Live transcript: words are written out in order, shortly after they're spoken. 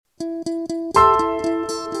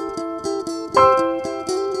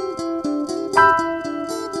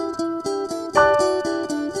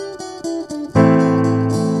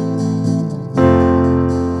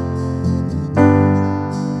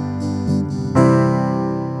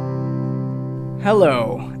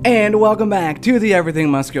Hello, and welcome back to the Everything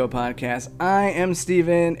Must Go podcast. I am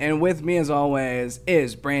Steven, and with me as always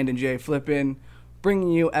is Brandon J. Flippin, bringing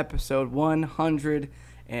you episode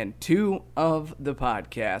 102 of the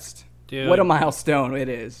podcast. Dude, what a milestone it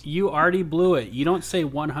is. You already blew it. You don't say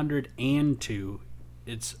 102.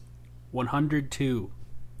 It's 102.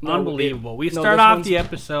 No, Unbelievable. We start off the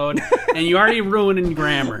episode, and you already ruining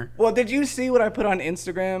grammar. Well, did you see what I put on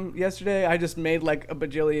Instagram yesterday? I just made like a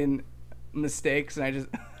bajillion mistakes, and I just...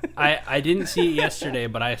 I didn't see it yesterday,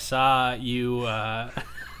 but I saw you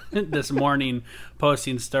this morning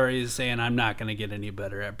posting stories saying I'm not going to get any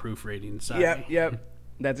better at proofreading. Sorry. Yep.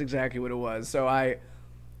 That's exactly what it was. So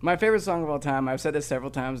my favorite song of all time, I've said this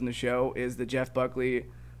several times in the show, is the Jeff Buckley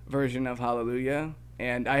version of Hallelujah.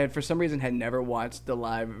 And I had, for some reason, had never watched the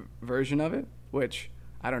live version of it, which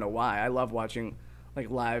I don't know why. I love watching like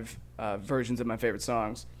live versions of my favorite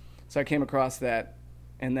songs. So I came across that,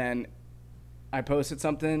 and then I posted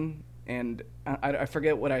something, and I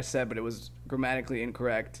forget what I said, but it was grammatically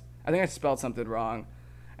incorrect. I think I spelled something wrong.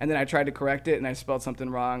 And then I tried to correct it, and I spelled something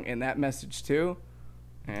wrong in that message too.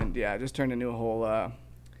 And yeah, it just turned into a whole... I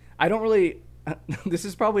don't really... this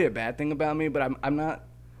is probably a bad thing about me, but I'm not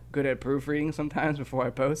good at proofreading sometimes before I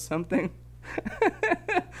post something.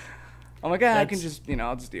 I'm like, I can just,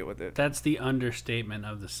 I'll just deal with it. That's the understatement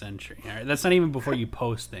of the century. All right? That's not even before you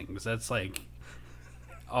post things. That's like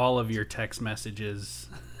all of your text messages,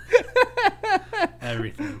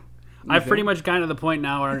 everything. I've pretty much gotten to the point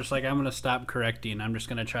now where I'm just like, I'm going to stop correcting. I'm just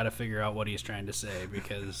going to try to figure out what he's trying to say,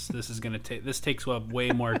 because this is going to take, this takes up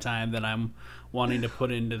way more time than I'm wanting to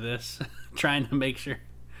put into this, trying to make sure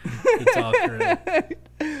it's all correct.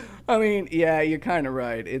 I mean, yeah, you're kind of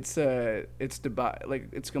right. It's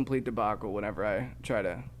complete debacle whenever I try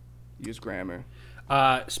to use grammar.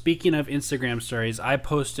 Speaking of Instagram stories, I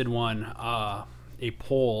posted one, a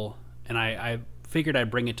poll, and I figured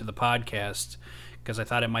I'd bring it to the podcast because I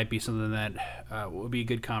thought it might be something that would be a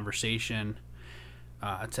good conversation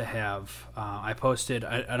to have. I posted,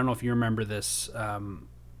 I don't know if you remember this,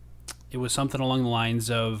 it was something along the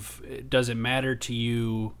lines of, does it matter to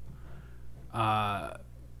you,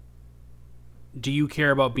 do you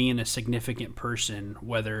care about being a significant person,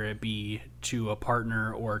 whether it be to a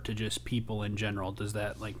partner or to just people in general? Does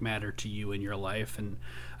that matter to you in your life? And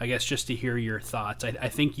I guess just to hear your thoughts. I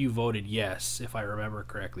think you voted yes, if I remember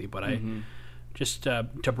correctly, but I just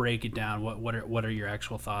to break it down, what are your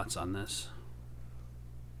actual thoughts on this?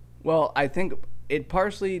 Well, I think it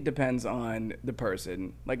partially depends on the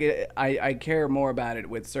person. I care more about it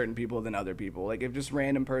with certain people than other people. Like, if just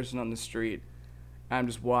random person on the street, I'm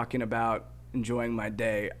just walking about enjoying my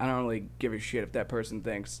day, I don't really give a shit if that person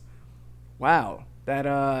thinks, wow, that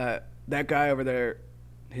guy over there,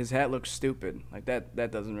 his hat looks stupid. Like, that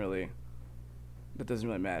doesn't really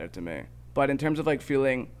matter to me. But in terms of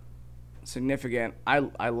feeling significant, I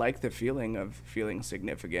like the feeling of feeling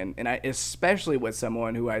significant, and I especially with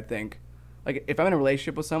someone who I think, if I'm in a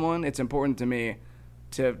relationship with someone, it's important to me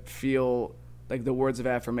to feel the words of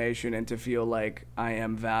affirmation and to feel like I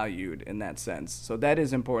am valued in that sense. So that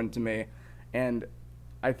is important to me. And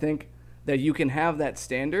I think that you can have that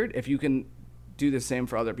standard if you can do the same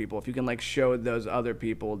for other people. If you can show those other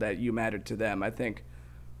people that you matter to them, I think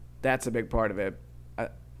that's a big part of it.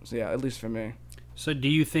 So yeah, at least for me. So do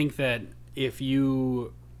you think that if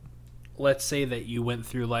you, let's say that you went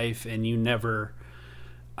through life and you never,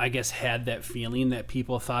 I guess, had that feeling that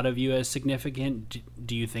people thought of you as significant,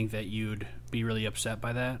 do you think that you'd be really upset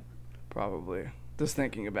by that? Probably. Just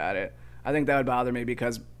thinking about it, I think that would bother me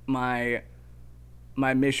because my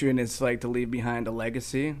mission is to leave behind a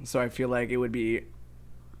legacy. So I feel like it would be,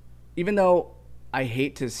 even though I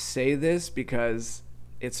hate to say this because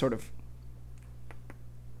it's sort of,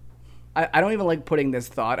 I don't even like putting this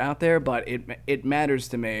thought out there, but it matters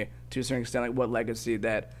to me to a certain extent, what legacy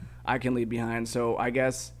that I can leave behind. So I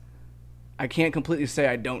guess I can't completely say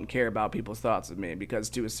I don't care about people's thoughts of me, because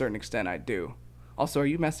to a certain extent I do. Also, are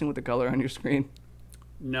you messing with the color on your screen?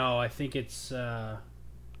 No, I think it's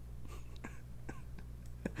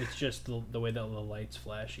it's just the way that the light's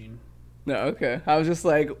flashing. No, okay. I was just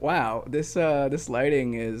like, wow, this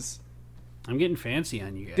lighting is... I'm getting fancy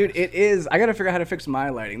on you guys. Dude, it is. I got to figure out how to fix my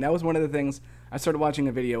lighting. That was one of the things. I started watching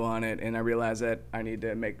a video on it, and I realized that I need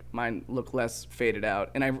to make mine look less faded out.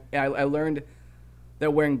 And I learned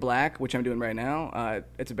that wearing black, which I'm doing right now,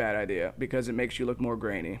 it's a bad idea because it makes you look more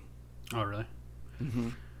grainy. Oh, really? Mm-hmm.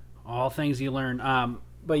 All things you learn.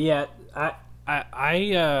 But yeah,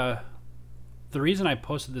 I the reason I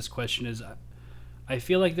posted this question is I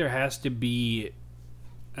feel like there has to be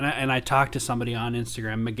And I talked to somebody on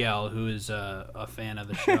Instagram, Miguel, who is a fan of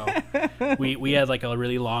the show. we had like a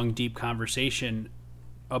really long, deep conversation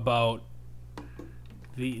about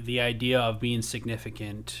the idea of being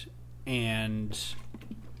significant, and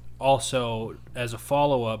also as a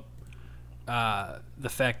follow up, the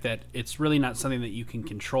fact that it's really not something that you can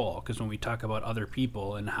control. Because when we talk about other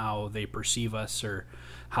people and how they perceive us or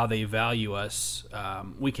how they value us,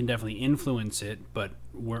 we can definitely influence it, but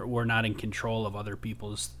we're not in control of other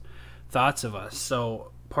people's thoughts of us.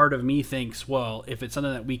 So part of me thinks, well, if it's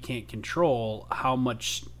something that we can't control, how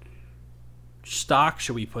much stock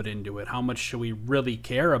should we put into it? How much should we really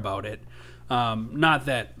care about it? Not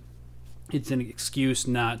that it's an excuse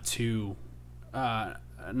not to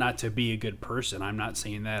be a good person. I'm not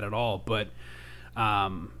saying that at all. But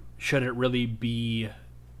should it really be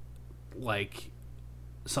like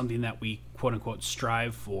something that we quote unquote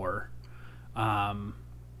strive for?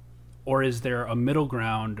 Or is there a middle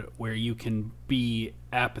ground where you can be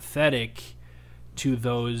apathetic to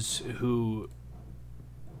those who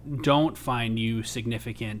don't find you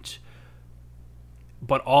significant,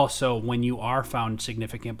 but also when you are found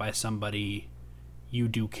significant by somebody, you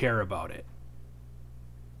do care about it?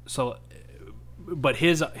 So, but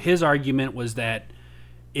his argument was that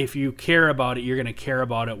if you care about it, you're going to care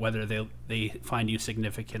about it whether they find you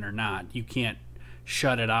significant or not. You can't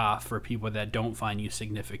shut it off for people that don't find you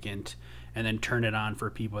significant and then turn it on for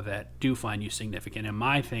people that do find you significant. And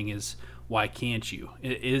my thing is, why can't you?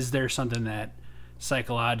 Is there something that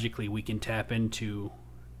psychologically we can tap into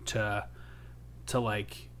to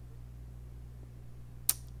like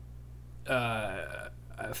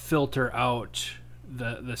filter out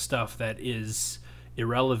the stuff that is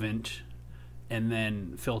irrelevant and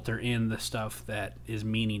then filter in the stuff that is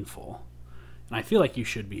meaningful? And I feel like you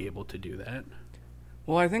should be able to do that.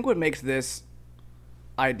 Well, I think what makes this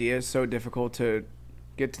idea so difficult to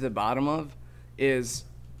get to the bottom of is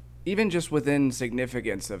even just within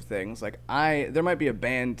significance of things. Like there might be a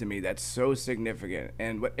band to me that's so significant,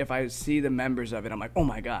 and if I see the members of it, I'm like, oh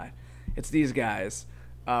my god, it's these guys.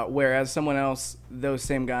 Whereas someone else, those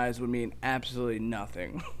same guys would mean absolutely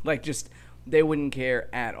nothing. Like, just they wouldn't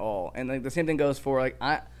care at all. And like the same thing goes for like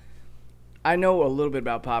I know a little bit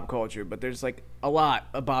about pop culture, but there's like a lot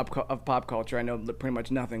of pop culture I know pretty much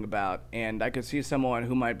nothing about, and I could see someone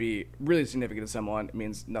who might be really significant to someone, it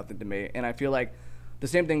means nothing to me. And I feel like the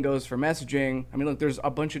same thing goes for messaging. I mean, look, there's a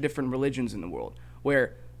bunch of different religions in the world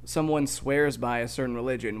where someone swears by a certain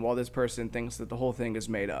religion while this person thinks that the whole thing is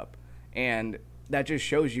made up. And that just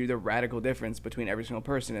shows you the radical difference between every single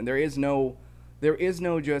person. And there is no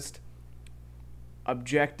just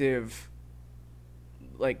objective,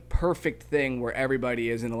 like, perfect thing where everybody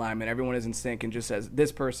is in alignment, everyone is in sync and just says,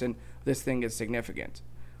 this person, this thing is significant.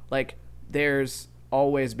 Like, there's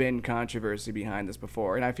always been controversy behind this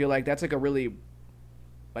before. And I feel like that's like a really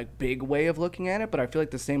like big way of looking at it, but I feel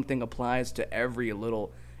like the same thing applies to every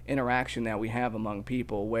little interaction that we have among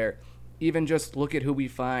people, where even just look at who we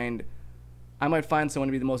find. I might find someone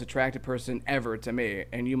to be the most attractive person ever to me,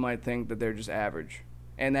 and you might think that they're just average.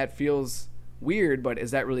 And that feels weird, but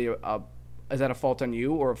is that really is that a fault on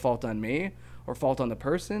you, or a fault on me, or a fault on the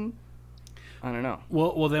person? I don't know.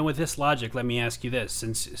 Well, then with this logic, let me ask you this: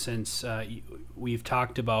 since we've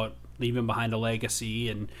talked about leaving behind a legacy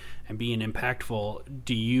and being impactful,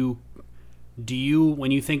 do you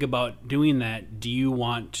when you think about doing that, do you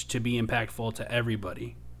want to be impactful to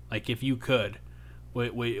everybody? Like, if you could,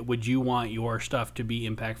 would you want your stuff to be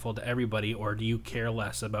impactful to everybody, or do you care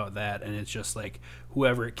less about that and it's just like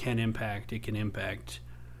whoever it can impact, it can impact?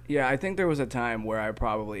 Yeah, I think there was a time where I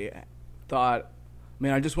probably thought,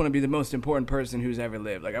 man, I just want to be the most important person who's ever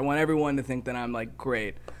lived. Like, I want everyone to think that I'm like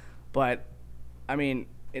great. But I mean,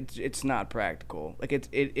 it's not practical. Like,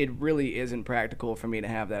 it really isn't practical for me to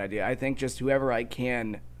have that idea. I think just whoever I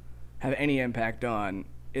can have any impact on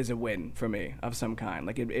is a win for me of some kind.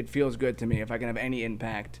 Like, it feels good to me if I can have any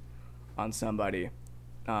impact on somebody,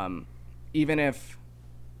 even if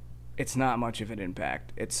it's not much of an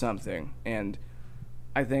impact. It's something. And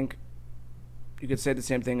I think you could say the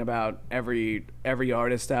same thing about every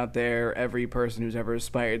artist out there, every person who's ever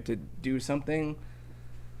aspired to do something.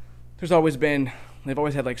 They've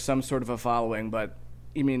always had like some sort of a following, but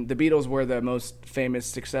I mean, the Beatles were the most famous,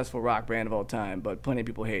 successful rock band of all time, but plenty of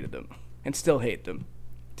people hated them and still hate them,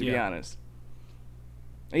 to be honest.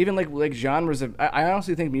 Even like genres of, I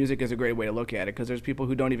honestly think music is a great way to look at it, because there's people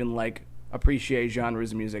who don't even appreciate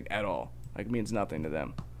genres of music at all. Like, it means nothing to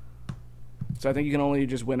them. So I think you can only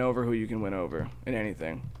just win over who you can win over in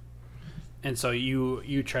anything. And so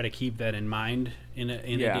you try to keep that in mind in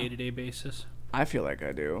a day-to-day basis? I feel like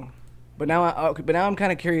I do. But now I'm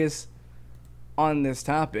kind of curious on this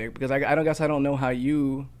topic, because I don't guess I don't know how do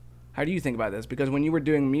you think about this? Because when you were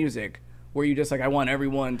doing music, were you just like, I want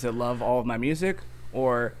everyone to love all of my music,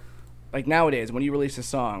 or like nowadays when you release a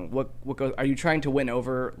song, what goes? Are you trying to win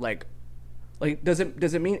over like does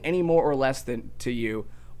it mean any more or less than to you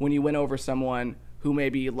when you win over someone who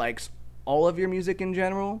maybe likes all of your music in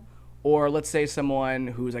general, or let's say someone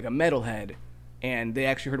who's like a metalhead and they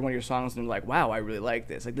actually heard one of your songs and they're like, wow, I really like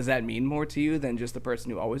this. Like, does that mean more to you than just the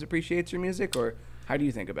person who always appreciates your music, or how do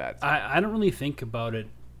you think about it? I don't really think about it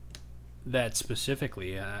that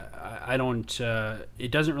specifically. I don't.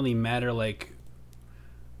 It doesn't really matter, like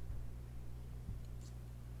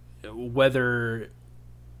whether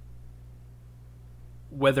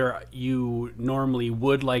you normally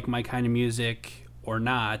would like my kind of music or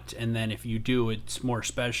not, and then if you do, it's more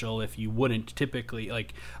special. If you wouldn't, typically,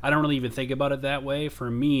 like, I don't really even think about it that way.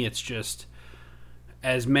 For me, it's just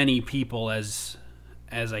as many people as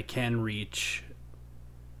I can reach.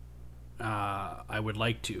 I would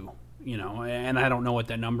like to, and I don't know what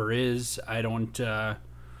that number is. I don't. I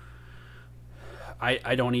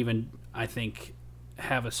don't even, I think,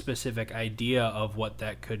 have a specific idea of what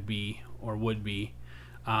that could be or would be.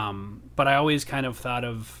 But I always kind of thought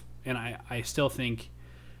of, and I still think,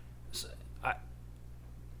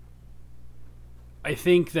 I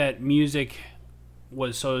think that music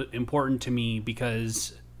was so important to me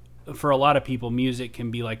because for a lot of people, music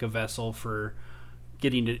can be like a vessel for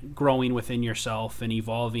growing within yourself and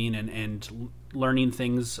evolving and learning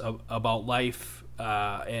things about life,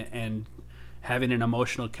 and having an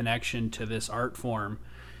emotional connection to this art form.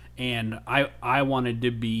 And I wanted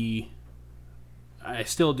to be, I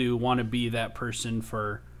still do want to be that person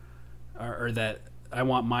for, or that I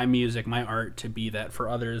want my music, my art to be that for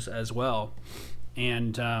others as well.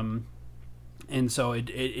 And so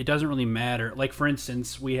it doesn't really matter. Like, for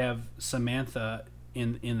instance, we have Samantha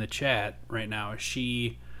in the chat right now.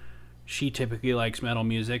 She typically likes metal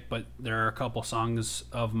music, but there are a couple songs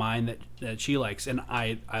of mine that she likes. And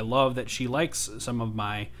I love that she likes some of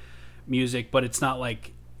my music, but it's not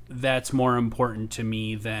like that's more important to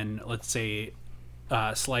me than, let's say,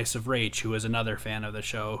 Slice of Rage, who is another fan of the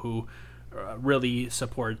show, who really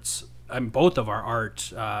supports both of our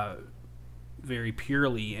art very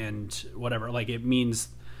purely and whatever. Like, it means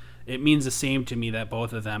the same to me that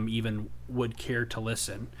both of them even would care to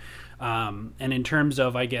listen. And in terms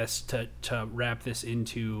of, I guess, to wrap this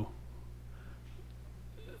into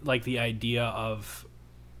like the idea of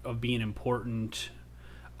being important,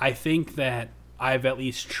 I think that I've at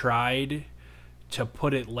least tried to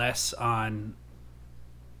put it less on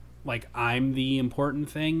like I'm the important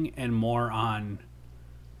thing and more on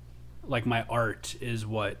like my art is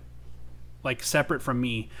what, like, separate from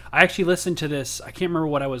me. I actually listened to this, I can't remember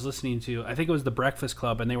what I was listening to. I think it was The Breakfast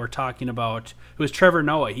Club, and they were talking about, it was Trevor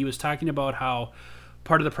Noah. He was talking about how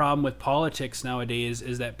part of the problem with politics nowadays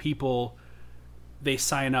is that people, they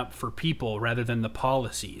sign up for people rather than the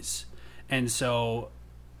policies. And so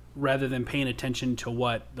rather than paying attention to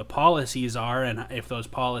what the policies are and if those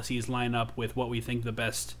policies line up with what we think the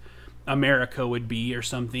best America would be or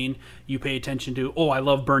something, you pay attention to, I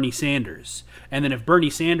love Bernie Sanders. And then if Bernie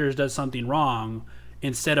Sanders does something wrong,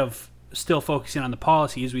 instead of still focusing on the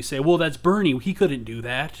policies, we say, well, that's Bernie, he couldn't do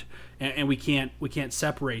that. And we can't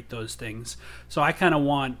separate those things. So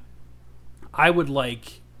I would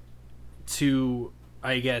like to,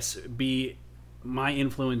 I guess, my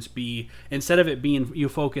influence be, instead of it being you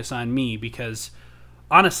focus on me, because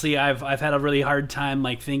honestly I've had a really hard time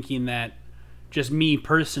like thinking that just me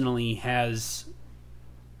personally has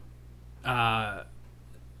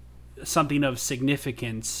something of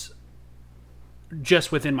significance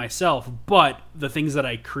just within myself, but the things that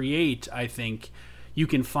I create, I think you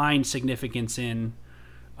can find significance in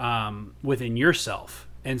within yourself.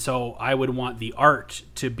 And so I would want the art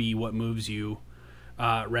to be what moves you,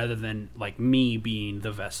 rather than like me being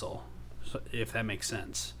the vessel, so, if that makes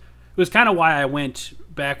sense. It was kind of why I went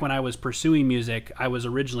back when I was pursuing music. I was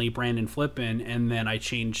originally Brandon Flippin, and then I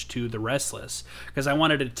changed to The Restless because I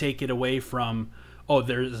wanted to take it away from,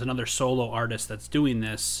 there's another solo artist that's doing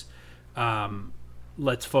this.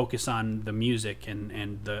 Let's focus on the music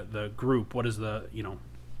and the group. What does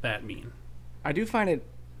that mean? I do find it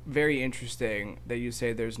very interesting that you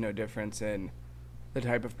say there's no difference in the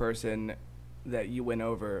type of person that you win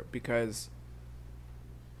over, because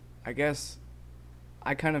I guess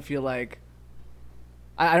I kind of feel like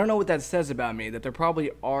I don't know what that says about me, that there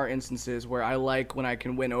probably are instances where I like when I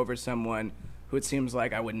can win over someone who it seems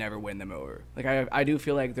like I would never win them over. Like I do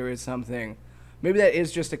feel like there is something, maybe that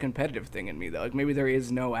is just a competitive thing in me though. Like maybe there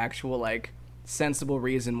is no actual like sensible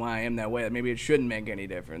reason why I am that way. Maybe it shouldn't make any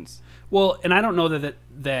difference. Well, and I don't know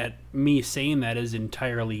that me saying that is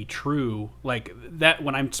entirely true. Like that,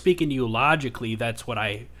 when I'm speaking to you logically, that's what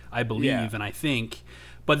I believe and I think.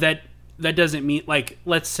 But that doesn't mean, like,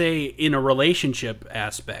 let's say in a relationship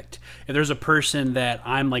aspect, if there's a person that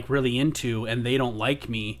I'm like really into and they don't like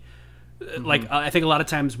me, like I think a lot of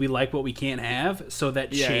times we like what we can't have. So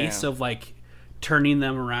that chase of like turning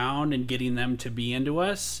them around and getting them to be into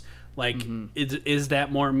us, like, is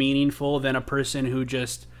that more meaningful than a person who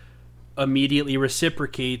just immediately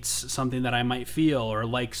reciprocates something that I might feel or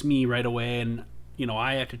likes me right away, and you know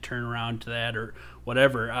I have to turn around to that or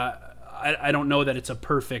whatever. I don't know that it's a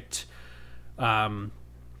perfect. I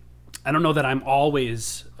don't know that I'm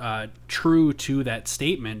always true to that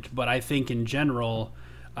statement, but I think in general,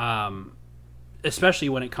 especially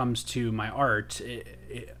when it comes to my art,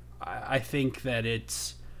 I think that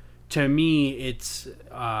it's, to me, it's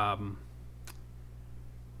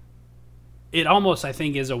it almost, I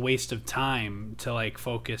think, is a waste of time to like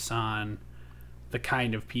focus on the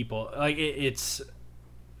kind of people. Like it's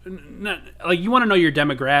not, like, you want to know your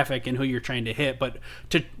demographic and who you're trying to hit, but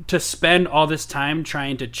to spend all this time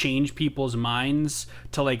trying to change people's minds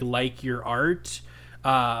to like your art,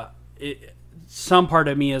 some part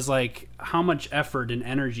of me is like, how much effort and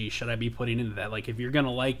energy should I be putting into that? Like, if you're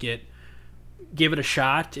gonna like it, give it a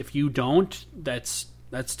shot. If you don't, that's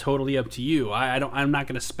totally up to you. I'm not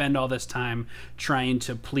gonna spend all this time trying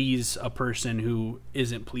to please a person who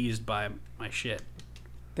isn't pleased by my shit.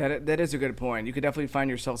 That is a good point. You could definitely find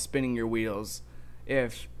yourself spinning your wheels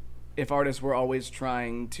if artists were always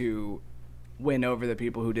trying to win over the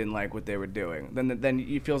people who didn't like what they were doing. Then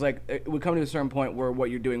it feels like it would come to a certain point where what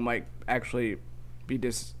you're doing might actually be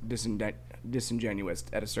disingenuous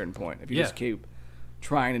at a certain point if you just keep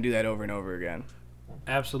trying to do that over and over again.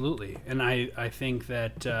 Absolutely. And I think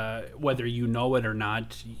that whether you know it or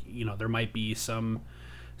not, you know, there might be some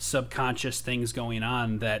subconscious things going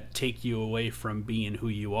on that take you away from being who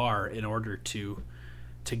you are in order to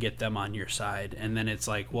get them on your side. And then it's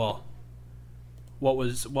like, well, what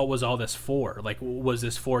was all this for? Like, was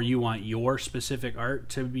this for you want your specific art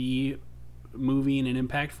to be moving and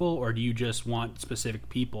impactful, or do you just want specific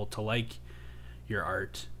people to like your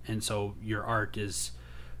art? And so your art is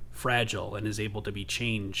fragile and is able to be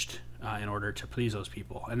changed in order to please those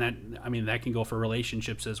people. And that, I mean, that can go for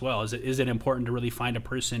relationships as well. Is it important to really find a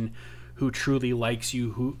person who truly likes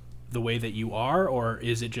you the way that you are, or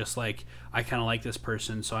is it just like, I kind of like this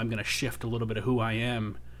person, so I'm going to shift a little bit of who I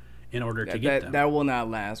am in order to get them? That will not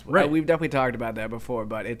last. Right. We've definitely talked about that before,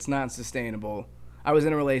 but it's not sustainable. I was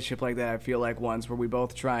in a relationship like that, I feel like, once, where we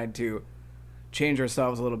both tried to change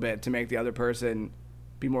ourselves a little bit to make the other person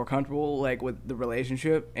be more comfortable, like, with the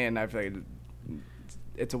relationship, and I feel like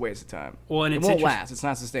it's a waste of time. Well, and it won't last. It's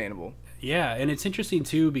not sustainable. Yeah, and it's interesting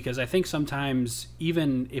too, because I think sometimes,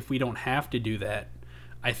 even if we don't have to do that,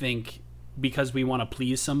 I think because we want to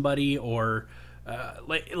please somebody, or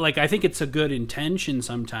like I think it's a good intention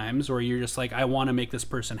sometimes, where you're just like, I want to make this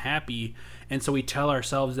person happy, and so we tell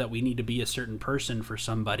ourselves that we need to be a certain person for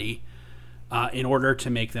somebody in order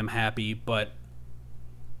to make them happy. But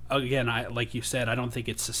again, like you said, I don't think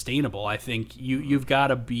it's sustainable. I think you've got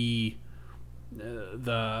to be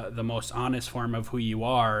the most honest form of who you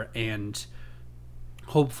are, and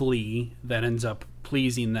hopefully that ends up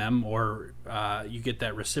pleasing them, or you get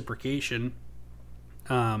that reciprocation,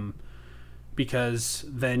 because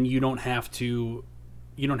then you don't have to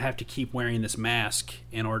keep wearing this mask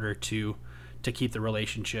in order to keep the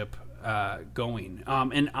relationship going.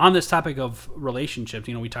 And on this topic of relationships,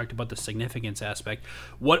 you know, we talked about the significance aspect.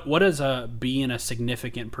 What does being a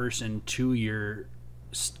significant person to your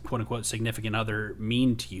quote unquote significant other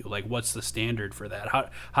mean to you? Like, what's the standard for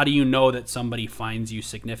that? How do you know that somebody finds you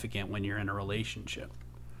significant when you're in a relationship?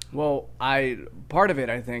 Well, part of it,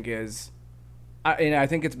 I think, is, and I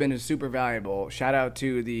think it's been super valuable. Shout out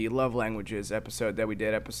to the Love Languages episode that we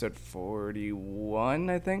did, episode 41,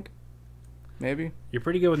 I think. Maybe. You're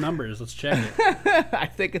pretty good with numbers. Let's check it. I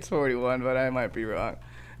think it's 41, but I might be wrong.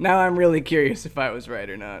 Now I'm really curious if I was right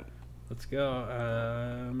or not. Let's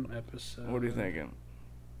go. Episode. What are you thinking?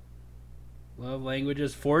 Love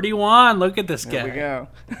Languages 41. Look at this guy. There we go.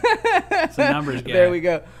 It's a numbers guy. There we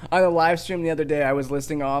go. On the live stream the other day, I was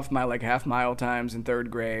listing off my like half mile times in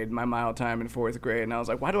 3rd grade, my mile time in 4th grade, and I was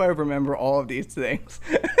like, why do I remember all of these things?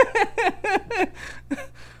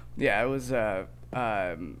 Yeah, it was.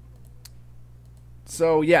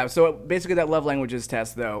 So basically that Love Languages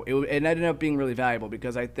test, though, it ended up being really valuable,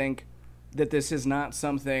 because I think that this is not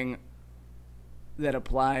something that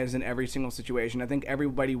applies in every single situation. I think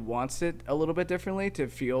everybody wants it a little bit differently to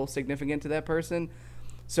feel significant to that person.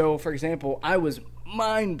 So, for example, I was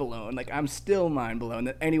mind blown. Like, I'm still mind blown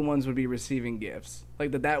that anyone's would be receiving gifts.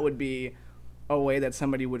 Like, that would be a way that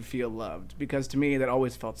somebody would feel loved. Because to me, that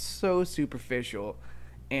always felt so superficial.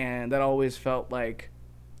 And that always felt like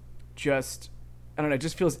just, I don't know, it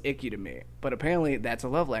just feels icky to me. But apparently, that's a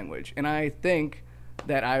love language. And I think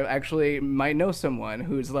that I actually might know someone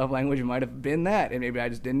whose love language might have been that. And maybe I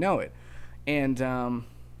just didn't know it. And,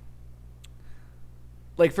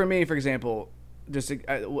 like, for me, for example,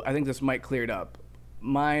 I think this might clear it up.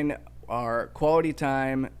 Mine are quality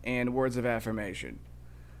time and words of affirmation.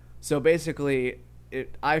 So basically,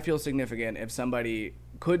 I feel significant if somebody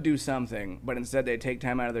could do something, but instead they take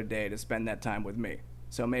time out of their day to spend that time with me.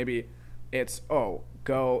 So maybe it's,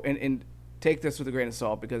 go and take this with a grain of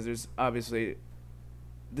salt, because there's obviously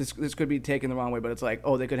this could be taken the wrong way, but it's like,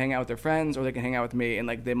 they could hang out with their friends or they can hang out with me, and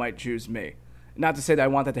like they might choose me. Not to say that I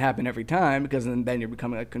want that to happen every time, because then you're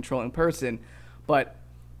becoming a controlling person. But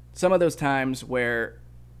some of those times where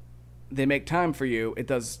they make time for you,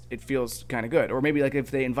 it feels kind of good. Or maybe like if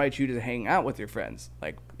they invite you to hang out with your friends,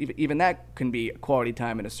 like even that can be quality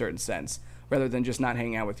time in a certain sense, rather than just not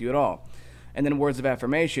hanging out with you at all. And then words of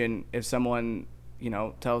affirmation, if someone,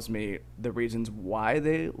 tells me the reasons why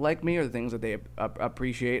they like me or the things that they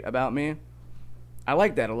appreciate about me, I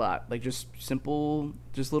like that a lot. Like just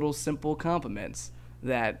little simple compliments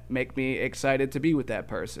that make me excited to be with that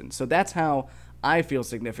person. So that's how I feel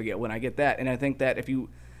significant when I get that. And I think that if you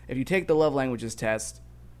take the love languages test,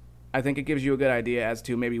 I think it gives you a good idea as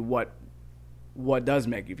to maybe what does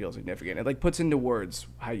make you feel significant. It like puts into words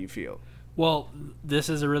how you feel. Well, this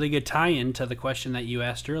is a really good tie-in to the question that you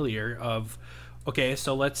asked earlier of, okay,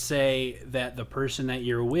 so let's say that the person that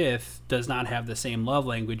you're with does not have the same love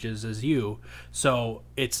languages as you. So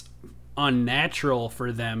it's unnatural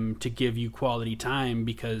for them to give you quality time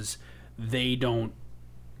because that's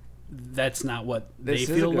not what they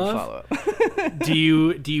feel love. do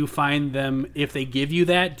you find them, if they give you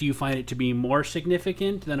that, do you find it to be more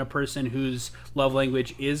significant than a person whose love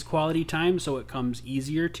language is quality time, so it comes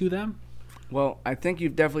easier to them? Well, I think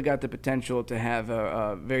you've definitely got the potential to have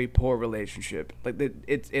a very poor relationship. Like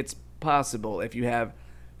it's possible if you have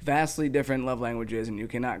vastly different love languages and you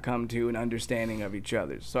cannot come to an understanding of each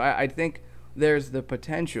other. So I think there's the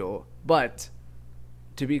potential, but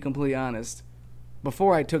to be completely honest,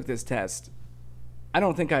 before I took this test, I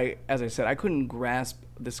don't think as I said, I couldn't grasp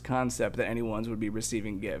this concept that anyone's would be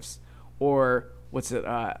receiving gifts or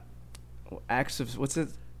acts of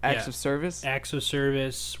service. Acts of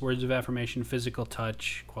service, words of affirmation, physical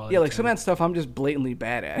touch, quality. Yeah, like time. some of that stuff I'm just blatantly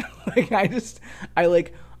bad at.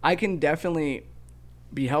 I can definitely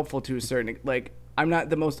be helpful to a certain, like, I'm not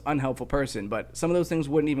the most unhelpful person, but some of those things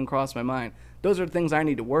wouldn't even cross my mind. Those are things I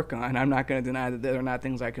need to work on. I'm not going to deny that they're not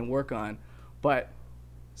things I can work on. But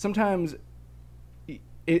sometimes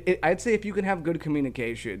I'd say if you can have good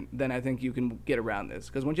communication, then I think you can get around this.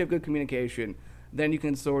 Because once you have good communication, then you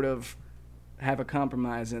can sort of have a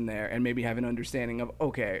compromise in there and maybe have an understanding of,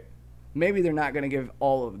 okay, maybe they're not going to give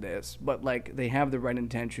all of this, but like they have the right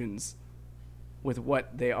intentions with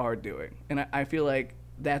what they are doing. And I feel like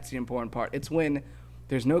that's the important part. It's when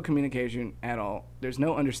there's no communication at all, there's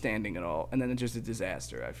no understanding at all, and then it's just a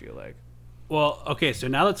disaster, I feel like. Well, okay, so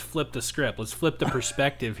now let's flip the script. Let's flip the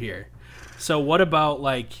perspective here. So what about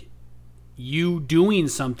like you doing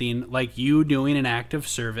something, like you doing an act of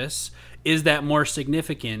service? Is that more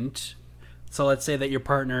significant? So let's say that your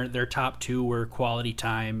partner, their top two were quality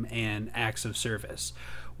time and acts of service.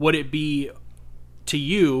 Would it be to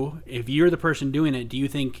you, if you're the person doing it, do you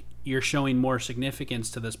think you're showing more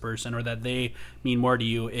significance to this person, or that they mean more to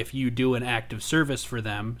you if you do an act of service for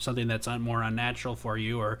them, something that's more unnatural for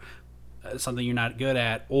you, or something you're not good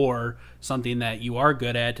at, or something that you are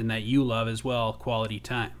good at and that you love as well, quality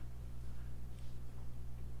time?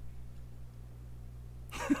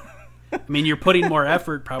 I mean, you're putting more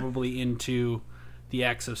effort probably into the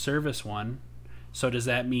acts of service one. So does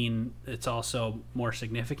that mean it's also more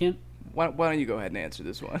significant? Why don't you go ahead and answer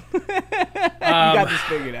this one? You got this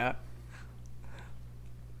figured out.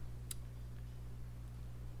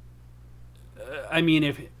 I mean,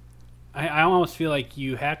 if I almost feel like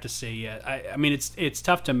you have to say yes. I mean, it's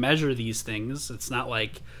tough to measure these things. It's not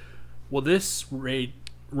like, well, this rate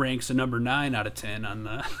ranks a number 9 out of 10 on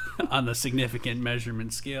the on the significant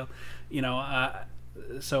measurement scale,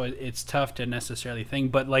 so it's tough to necessarily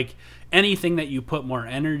think. But like anything that you put more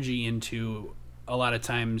energy into, a lot of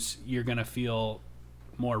times you're gonna feel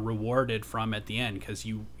more rewarded from at the end because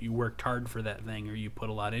you worked hard for that thing, or you put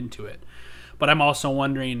a lot into it. But I'm also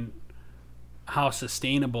wondering, how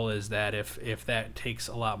sustainable is that if that takes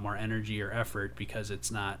a lot more energy or effort, because it's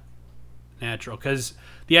not natural. Because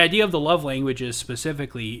the idea of the love languages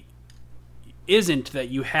specifically isn't that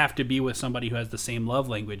you have to be with somebody who has the same love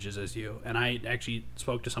languages as you. And I actually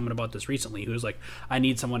spoke to someone about this recently who was like, I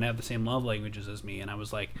need someone to have the same love languages as me. And I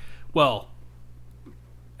was like, well,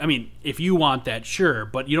 I mean, if you want that, sure,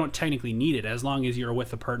 but you don't technically need it as long as you're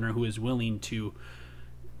with a partner who is willing to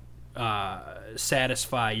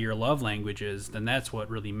satisfy your love languages, then that's what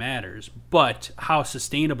really matters. But how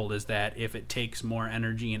sustainable is that if it takes more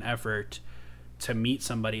energy and effort to meet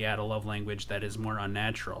somebody at a love language that is more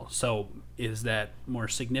unnatural? So is that more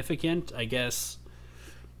significant? I guess.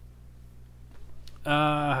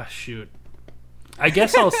 Shoot. I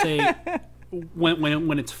guess I'll say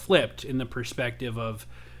when it's flipped in the perspective of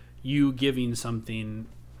you giving something,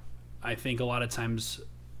 I think a lot of times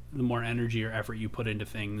the more energy or effort you put into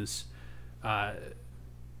things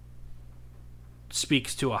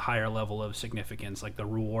speaks to a higher level of significance. Like the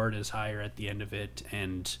reward is higher at the end of it,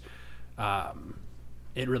 and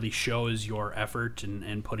it really shows your effort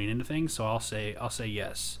and putting into things. So I'll say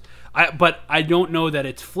yes. But I don't know that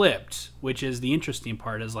it's flipped, which is the interesting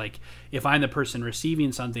part. Is like if I'm the person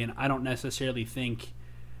receiving something, I don't necessarily think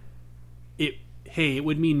it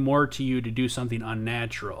would mean more to you to do something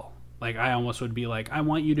unnatural. Like I almost would be like, I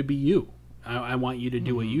want you to be you. I want you to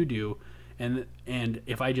do what you do, and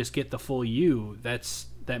if I just get the full you,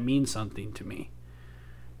 that means something to me.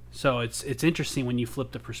 So it's interesting when you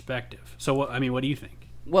flip the perspective. So what do you think?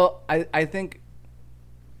 Well, I think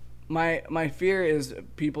my fear is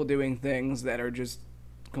people doing things that are just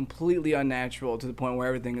completely unnatural to the point where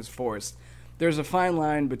everything is forced. There's a fine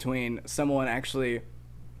line between someone actually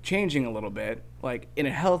changing a little bit, like in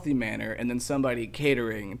a healthy manner, and then somebody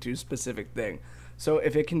catering to a specific thing. So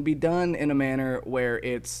if it can be done in a manner where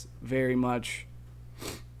it's very much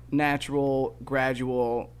natural,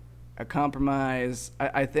 gradual, a compromise,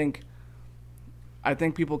 I think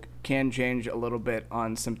people can change a little bit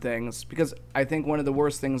on some things, because I think one of the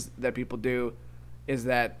worst things that people do is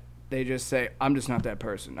that they just say, I'm just not that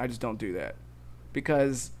person. I just don't do that.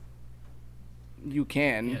 Because you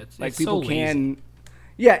can. Yeah, like it's people so can. lazy.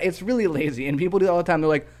 Yeah, it's really lazy, and people do it all the time. They're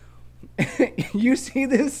like, you see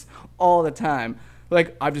this all the time.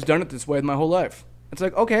 Like, I've just done it this way my whole life. It's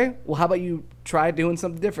like, okay, well, how about you try doing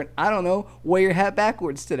something different? I don't know, wear your hat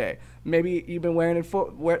backwards today. Maybe you've been wearing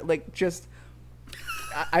it just.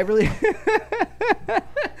 I really.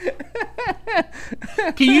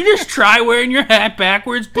 Can you just try wearing your hat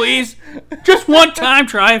backwards, please? Just one time,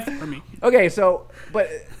 try it for me. Okay, so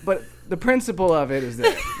but the principle of it is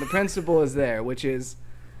there. The principle is there, which is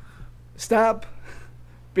stop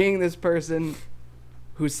being this person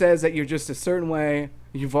who says that you're just a certain way,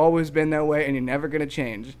 you've always been that way, and you're never going to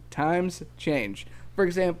change. Times change. For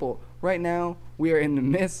example, right now, we are in the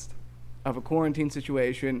midst of a quarantine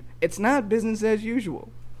situation. It's not business as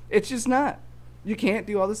usual. It's just not. You can't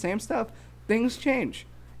do all the same stuff. Things change.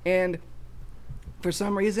 And for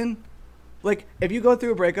some reason, like, if you go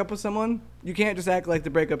through a breakup with someone, you can't just act like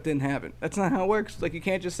the breakup didn't happen. That's not how it works. Like, you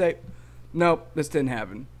can't just say, nope, this didn't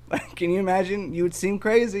happen. Like, can you imagine? You would seem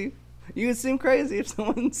crazy. You would seem crazy if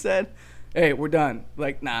someone said, hey, we're done.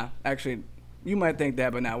 Like, nah, actually, you might think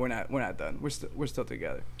that, but nah, we're not done. We're still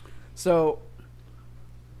together. So,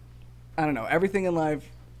 I don't know. Everything in life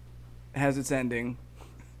has its ending.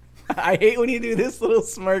 I hate when you do this little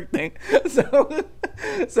smirk thing.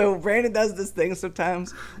 So Brandon does this thing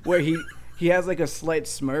sometimes where he has like a slight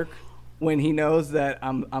smirk when he knows that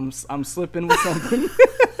I'm slipping with something.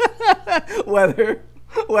 whether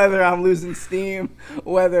I'm losing steam,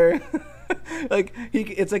 whether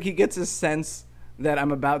it's like he gets a sense that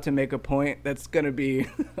I'm about to make a point that's gonna be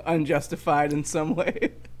unjustified in some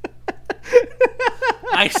way.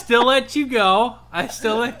 I still let you go. It's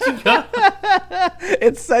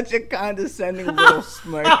such a condescending little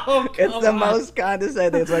smirk. Oh, it's the most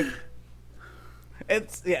condescending. It's like,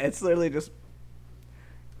 it's literally just,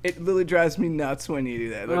 it literally drives me nuts when you do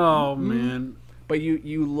that. Like, oh man! But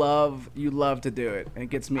you love to do it, and it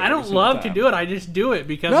gets me. I don't love to do it. I just do it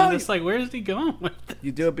because I'm just like, where's he going with this?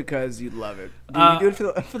 You do it because you love it. You do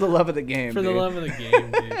it for the love of the game. For the love of the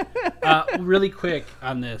game, dude. Really quick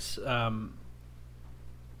on this.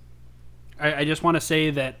 I just want to say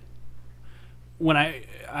that when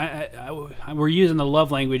we're using the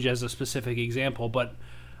love language as a specific example, but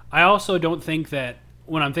I also don't think that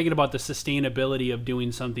when I'm thinking about the sustainability of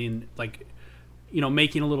doing something like,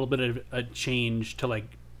 making a little bit of a change to,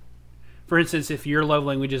 like, for instance, if your love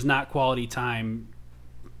language is not quality time,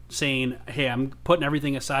 saying, hey, I'm putting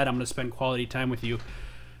everything aside, I'm going to spend quality time with you.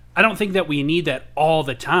 I don't think that we need that all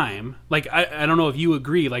the time. Like, I don't know if you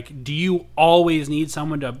agree. Like, do you always need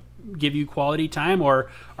someone to give you quality time,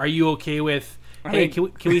 or are you okay with, hey,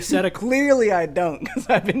 can we set a... Clearly I don't, because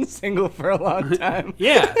I've been single for a long time.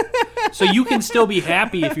 Yeah. So you can still be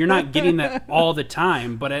happy if you're not getting that all the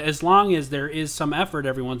time, but as long as there is some effort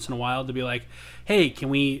every once in a while to be like, hey, can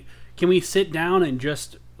we sit down and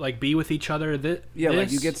just like be with each other? Yeah,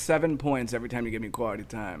 like you get 7 points every time you give me quality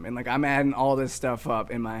time, and like I'm adding all this stuff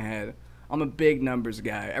up in my head. I'm a big numbers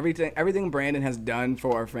guy. Everything Brandon has done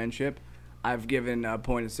for our friendship, I've given a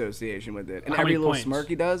point association with it, and How every many little points? smirk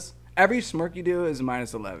he does. Every smirk you do is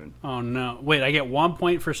minus 11. Oh, no. Wait, I get 1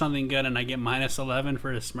 point for something good and I get minus 11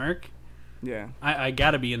 for a smirk? Yeah. I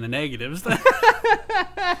got to be in the negatives.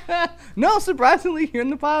 No, surprisingly, you're in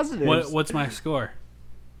the positives. What's my score?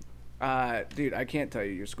 Dude, I can't tell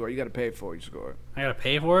you your score. You got to pay for your score. I got to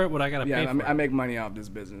pay for it? What I got to pay for? I make money off this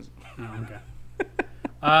business. Oh, okay.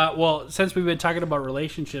 Well, since we've been talking about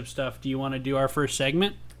relationship stuff, do you want to do our first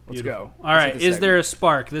segment? Let's go. All right. Is there a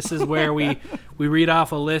spark? This is where we read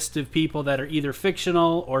off a list of people that are either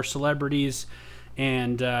fictional or celebrities,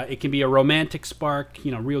 and it can be a romantic spark,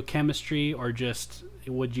 real chemistry, or just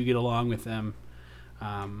would you get along with them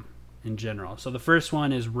in general. So the first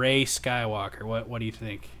one is Rey Skywalker. What do you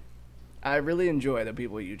think? I really enjoy the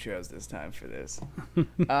people you chose this time for this.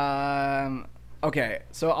 Okay,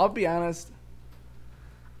 so I'll be honest.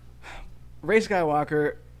 Rey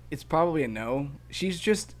Skywalker, it's probably a no. She's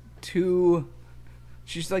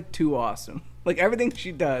like too awesome. Like everything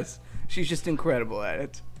she does, she's just incredible at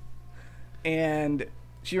it. And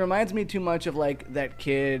she reminds me too much of like that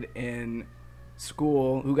kid in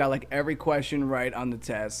school who got like every question right on the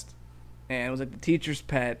test, and it was like the teacher's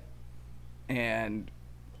pet, and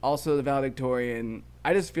also the valedictorian.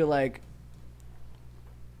 I just feel like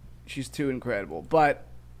she's too incredible, but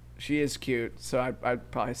she is cute, so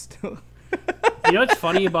I'd probably still. You know what's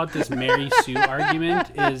funny about this Mary Sue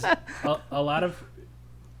argument is a lot of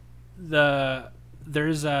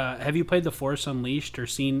have you played The Force Unleashed or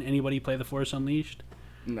seen anybody play The Force Unleashed?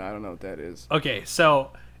 No, I don't know what that is. Okay,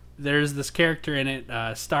 so there's this character in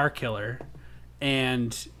it, Star Killer,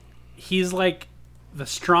 and he's like the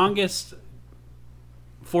strongest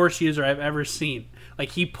Force user I've ever seen.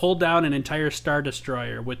 Like he pulled down an entire Star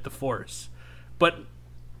Destroyer with the Force, but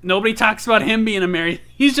nobody talks about him being a Mary.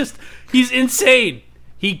 He's insane.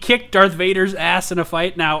 He kicked Darth Vader's ass in a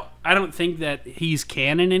fight. Now, I don't think that he's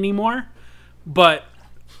canon anymore, but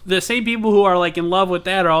the same people who are like in love with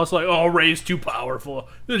that are also like, oh, Rey's too powerful.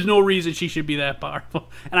 There's no reason she should be that powerful.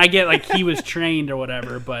 And I get like he was trained or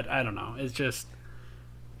whatever, but I don't know. It's just...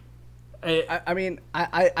 I mean,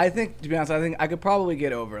 I think, to be honest, I think I could probably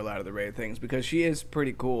get over a lot of the Rey things because she is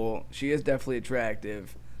pretty cool. She is definitely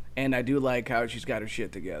attractive. And I do like how she's got her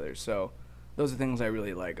shit together. So those are things I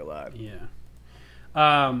really like a lot. Yeah.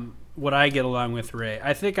 Would I get along with Rey?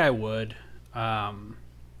 I think I would. I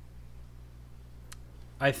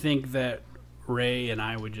think that Rey and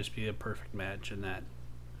I would just be a perfect match, and that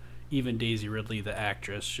even Daisy Ridley, the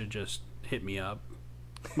actress, should just hit me up.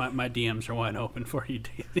 My DMs are wide open for you,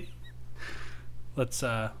 Daisy. Let's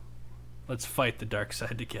fight the dark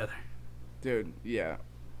side together. Dude, yeah.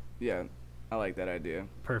 Yeah. I like that idea.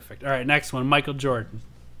 Perfect. All right, next one, Michael Jordan.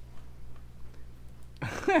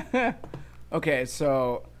 Okay,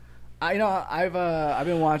 so I've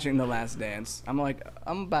been watching The Last Dance. I'm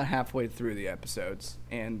about halfway through the episodes,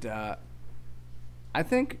 and I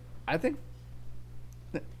think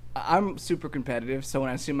I'm super competitive. So when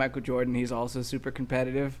I see Michael Jordan, he's also super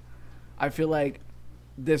competitive. I feel like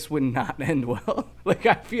this would not end well. Like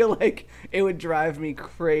I feel like it would drive me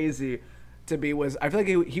crazy to be I feel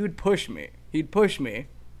like he would push me. He'd push me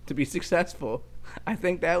to be successful. I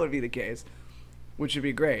think that would be the case, which would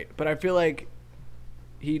be great. But I feel like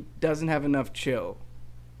he doesn't have enough chill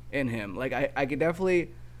in him. Like I could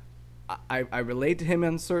definitely, I relate to him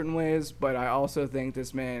in certain ways, but I also think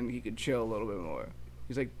this man, he could chill a little bit more.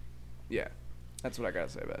 He's like, yeah, that's what I gotta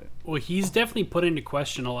say about it. Well, he's definitely put into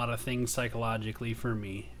question a lot of things psychologically for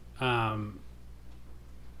me. And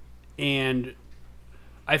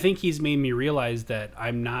I think he's made me realize that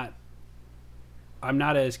I'm not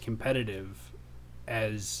as competitive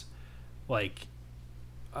as like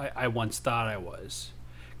I once thought I was,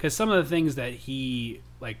 because some of the things that he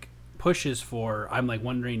like pushes for, I'm like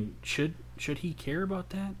wondering, should he care about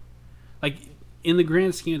that? Like in the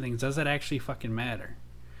grand scheme of things, does that actually fucking matter?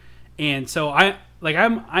 And so I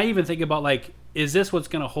even think about like, is this what's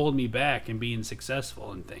going to hold me back in being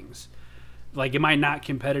successful in things? Like, am I not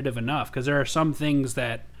competitive enough? Because there are some things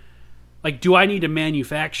that, like, do I need to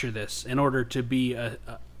manufacture this in order to be a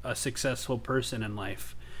successful person in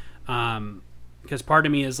life? Because part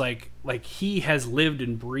of me is like he has lived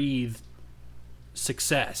and breathed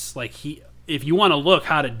success. Like if you want to look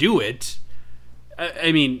how to do it,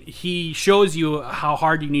 I mean, he shows you how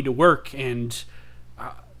hard you need to work and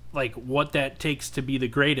like what that takes to be the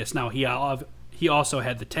greatest. Now he also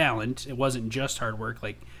had the talent. It wasn't just hard work.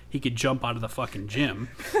 Like he could jump out of the fucking gym,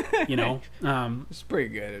 you know. It's pretty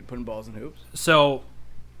good at putting balls in hoops. So,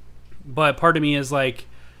 but part of me is like,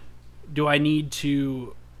 do I need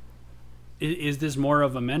to? Is this more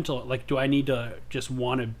of a mental? Like, do I need to just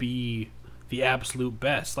want to be the absolute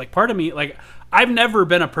best? Like, part of me, like, I've never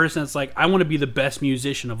been a person that's like, I want to be the best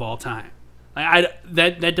musician of all time.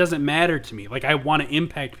 That doesn't matter to me. Like, I want to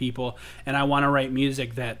impact people and I want to write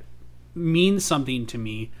music that means something to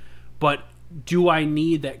me, but do I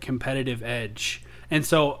need that competitive edge? And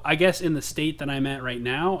so I guess in the state that I'm at right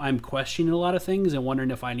now, I'm questioning a lot of things and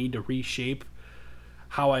wondering if I need to reshape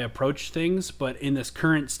how I approach things. But in this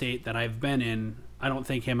current state that I've been in, I don't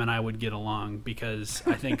think him and I would get along, because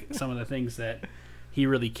I think some of the things that he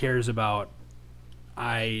really cares about,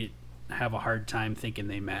 I have a hard time thinking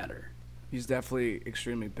they matter. He's definitely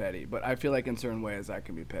extremely petty, but I feel like in certain ways I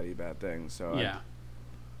can be petty about things. So yeah,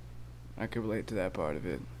 I could relate to that part of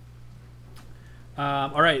it.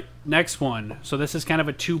 All right, next one. So this is kind of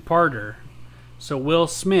a two-parter. So Will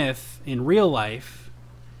Smith in real life,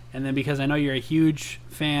 and then because I know you're a huge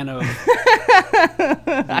fan of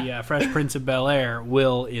the Fresh Prince of Bel-Air,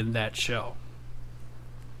 Will in that show.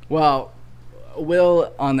 Well,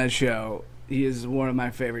 Will on that show, he is one of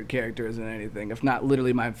my favorite characters in anything, if not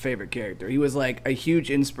literally my favorite character. He was like a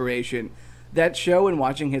huge inspiration. That show and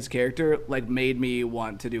watching his character like made me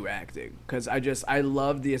want to do acting, because I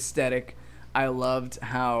loved the aesthetic. I loved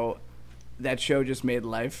how that show just made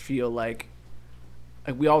life feel like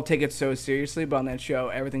we all take it so seriously, but on that show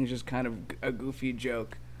everything's just kind of a goofy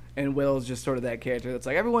joke, and Will's just sort of that character that's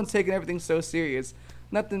like, everyone's taking everything so serious,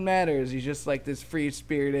 nothing matters. He's just like this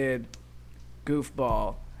free-spirited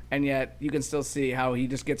goofball, and yet you can still see how he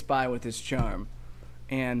just gets by with his charm.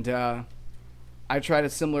 And I tried a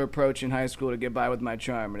similar approach in high school to get by with my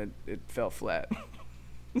charm, and it fell flat.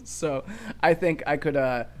 So I think I could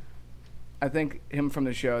I think him from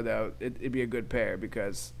the show, though, it'd be a good pair,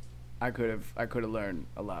 because I could have learned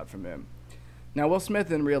a lot from him. Now, Will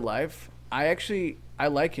Smith in real life, I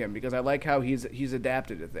like him because I like how he's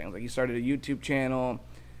adapted to things. Like, he started a YouTube channel.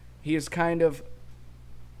 He's kind of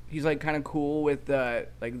cool with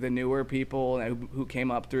like the newer people who came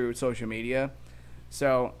up through social media.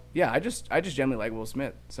 So yeah, I just generally like Will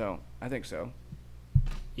Smith. So I think so.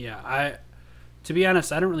 Yeah, to be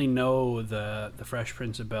honest, I don't really know the Fresh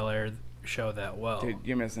Prince of Bel-Air show that well. Dude,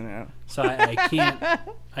 you're missing out. So I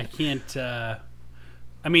can't.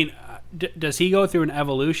 I mean, does he go through an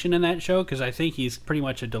evolution in that show? Because I think he's pretty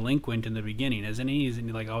much a delinquent in the beginning, isn't he? Isn't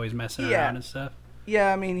he like always messing around and stuff?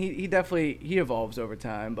 Yeah, I mean, he definitely evolves over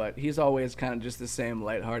time, but he's always kind of just the same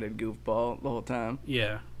lighthearted goofball the whole time.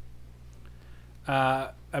 Yeah.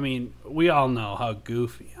 I mean, we all know how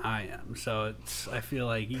goofy I am, so I feel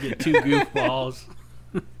like you get two goofballs.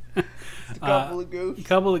 A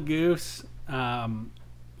couple of goofs.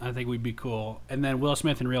 I think we'd be cool. And then Will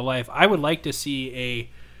Smith in real life. I would like to see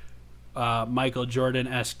a Michael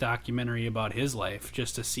Jordan-esque documentary about his life,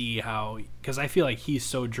 just to see how, because I feel like he's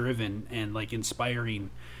so driven and like inspiring,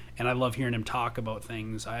 and I love hearing him talk about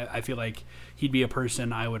things. I feel like he'd be a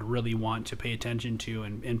person I would really want to pay attention to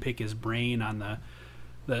and pick his brain on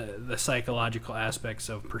the psychological aspects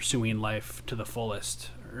of pursuing life to the fullest,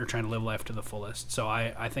 or trying to live life to the fullest. So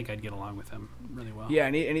I think I'd get along with him really well. Yeah,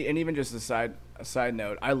 and even just a side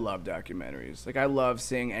note, I love documentaries. Like, I love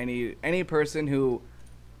seeing any person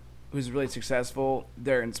who's really successful.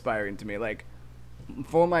 They're inspiring to me. Like,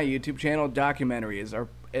 for my YouTube channel, documentaries are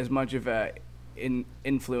as much of a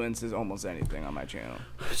influence as almost anything on my channel.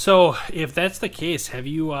 So if that's the case, have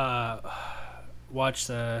you watched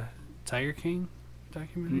the Tiger King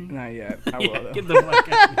documentary? Not yet. I will though. Get the fuck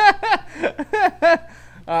out.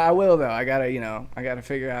 I will though. I gotta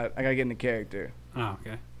figure out. I gotta get into character. Oh,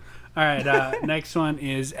 okay. All right. Next one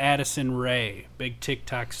is Addison Rae, big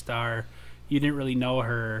TikTok star. You didn't really know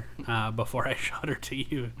her before I showed her to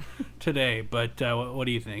you today, but what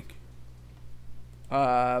do you think?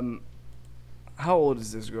 How old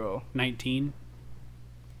is this girl? 19.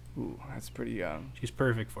 Ooh, that's pretty young. She's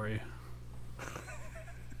perfect for you.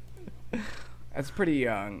 That's pretty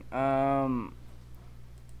young. I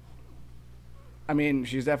mean,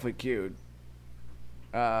 she's definitely cute.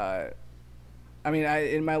 I mean,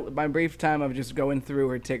 in my brief time of just going through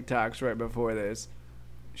her TikToks right before this,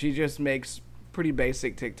 she just makes pretty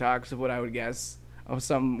basic TikToks of what I would guess of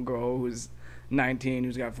some girl who's 19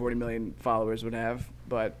 who's got 40 million followers would have,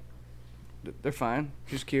 but they're fine.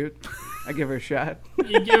 She's cute. I give her a shot.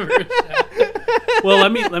 You give her a shot. Well,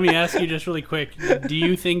 let me ask you just really quick. Do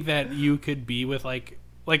you think that you could be with like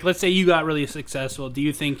let's say you got really successful? Do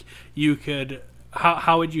you think you could?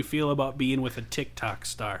 How would you feel about being with a TikTok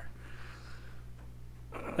star?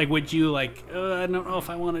 Like, would you like? I don't know if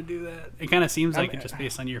I want to do that. It kind of seems like it just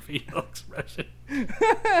based on your facial expression.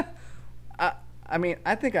 I mean,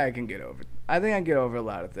 I think I can get over it. I think I can get over a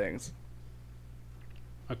lot of things.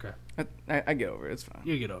 Okay. I get over it. It's fine.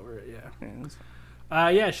 You get over it, yeah. Yeah, that's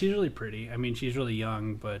fine. Yeah, she's really pretty. I mean, she's really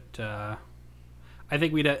young, but I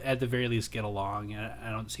think we'd at the very least get along. And I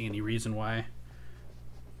don't see any reason why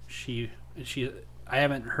she. I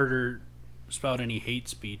haven't heard her spout any hate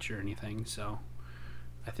speech or anything, so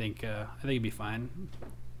I think it'd be fine.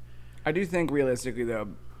 I do think realistically, though,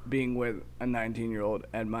 being with a 19-year-old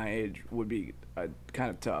at my age would be kind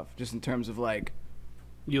of tough, just in terms of like.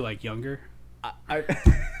 You like younger?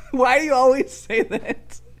 Why do you always say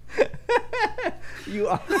that? You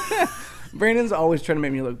are. Brandon's always trying to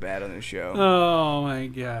make me look bad on this show. Oh my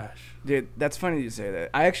gosh, dude, that's funny you say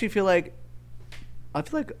that. I actually feel like I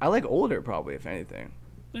like older, probably, if anything,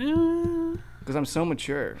 because I'm so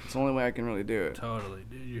mature. It's the only way I can really do it. Totally,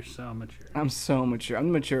 dude. You're so mature. I'm so mature. I'm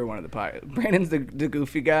the mature one of the pie. Brandon's the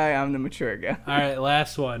goofy guy. I'm the mature guy. All right,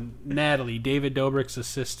 last one. Natalie, David Dobrik's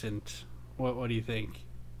assistant. What do you think?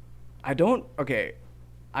 Okay,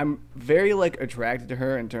 I'm very like attracted to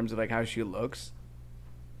her in terms of like how she looks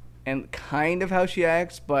and kind of how she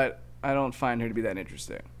acts, but I don't find her to be that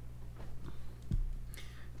interesting.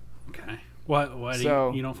 Okay. Why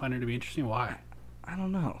do you don't find her to be interesting? Why? I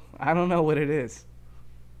don't know. I don't know what it is.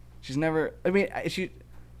 She's never, I mean,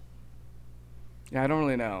 yeah, I don't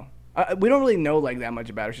really know. We don't really know like that much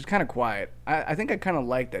about her. She's kind of quiet. I think I kind of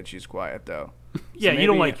like that she's quiet though. Yeah, you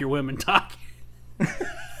don't like your women talking.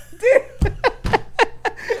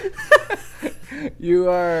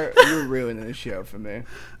 You're ruining the show for me.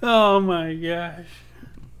 Oh my gosh.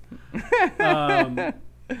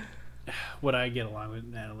 Would I get along with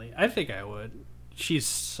Natalie? I think I would. She's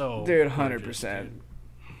so dude, 100%.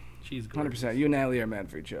 She's gorgeous. 100%. You and Natalie are meant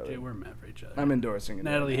for each other. Dude, we're meant for each other. I'm endorsing it.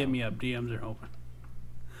 Natalie, hit me up. DMs are open.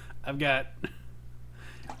 I've got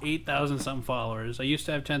 8,000 some followers. I used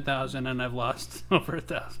to have 10,000 and I've lost over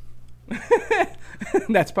 1,000.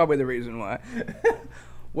 That's probably the reason why.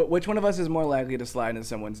 Which one of us is more likely to slide into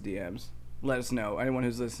someone's DMs? Let us know. Anyone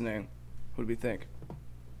who's listening, who do we think?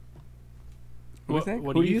 Who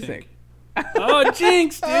do you think? Oh,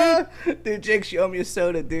 Jinx, dude. Dude, Jinx, you owe me a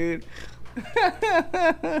soda, dude.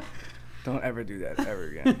 Don't ever do that ever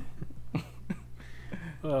again.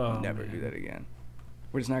 Never do that again.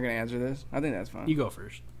 We're just not going to answer this? I think that's fine. You go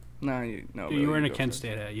first. No. Dude, you were in a Kent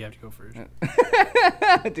State hat. You have to go first.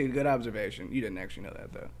 Dude, good observation. You didn't actually know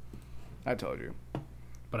that, though. I told you.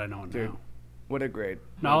 But I know it dude, now. What a great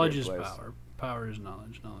knowledge is power. Power is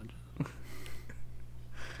knowledge. Knowledge.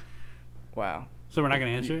 Wow. So we're not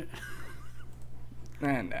going to answer it?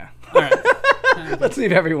 No. All right. Let's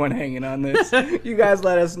leave everyone hanging on this. You guys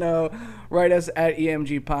let us know. Write us at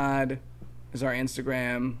EMGPod is our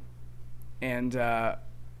Instagram. And, yeah,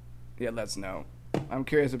 let us know. I'm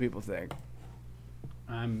curious what people think.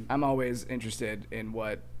 I'm always interested in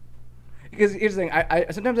what... Because here's the thing, I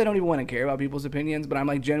sometimes I don't even want to care about people's opinions, but I'm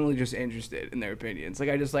like genuinely just interested in their opinions. Like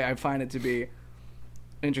I find it to be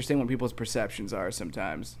interesting what people's perceptions are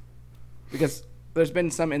sometimes. Because there's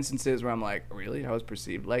been some instances where I'm like, really? I was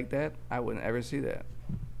perceived like that? I wouldn't ever see that.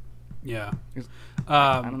 Yeah.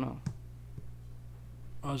 I don't know.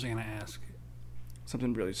 What was I going to ask?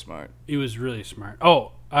 Something really smart. It was really smart.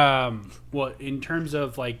 Oh, well, in terms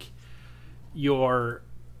of like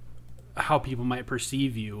how people might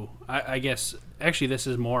perceive you, I guess actually this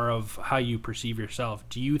is more of how you perceive yourself.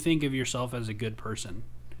 Do you think of yourself as a good person?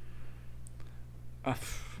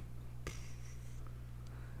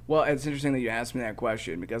 Well, it's interesting that you asked me that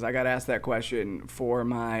question because I got asked that question for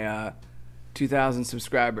my 2,000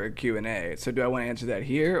 subscriber Q&A. So do I want to answer that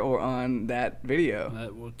here or on that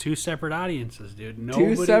video? Well, two separate audiences, dude.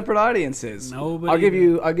 Two separate audiences. Nobody.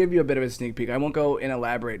 I'll give you a bit of a sneak peek. I won't go and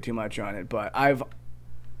elaborate too much on it, but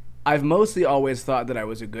I've mostly always thought that I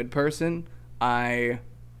was a good person. I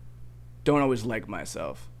don't always like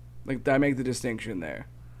myself. Like, I make the distinction there.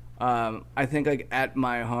 I think, like, at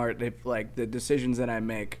my heart, like, the decisions that I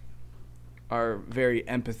make are very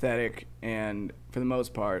empathetic and for the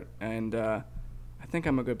most part, and I think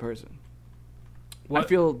I'm a good person. I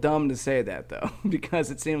feel dumb to say that, though,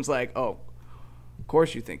 because it seems like, oh, of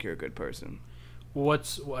course you think you're a good person.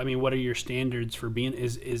 What are your standards for being?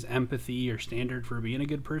 Is empathy your standard for being a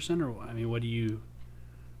good person, or what do you?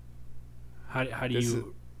 How do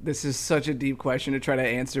you? This is such a deep question to try to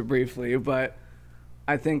answer briefly, but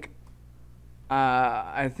I think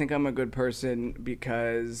I think I'm a good person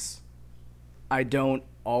because I don't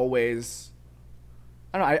always.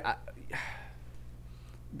 I don't know.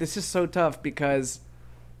 This is so tough because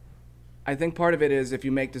I think part of it is if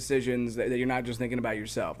you make decisions that you're not just thinking about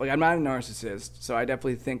yourself. Like, I'm not a narcissist, so I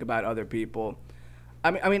definitely think about other people.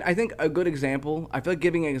 I think a good example. I feel like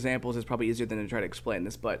giving examples is probably easier than to try to explain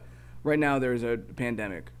this. But right now there's a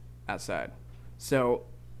pandemic outside, so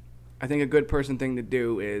I think a good person thing to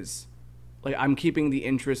do is, like, I'm keeping the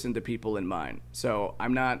interest in the people in mind. So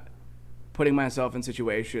I'm not putting myself in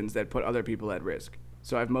situations that put other people at risk.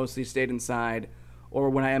 So I've mostly stayed inside, or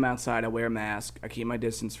when I am outside, I wear a mask. I keep my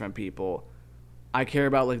distance from people. I care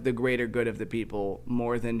about, like, the greater good of the people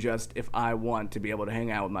more than just if I want to be able to hang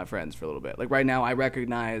out with my friends for a little bit. Like, right now, I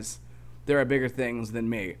recognize there are bigger things than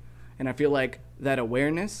me. And I feel like that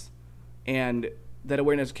awareness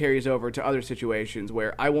carries over to other situations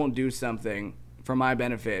where I won't do something for my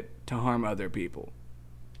benefit to harm other people.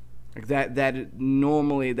 Like,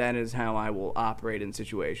 normally that is how I will operate in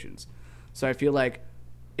situations. So I feel like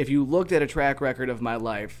if you looked at a track record of my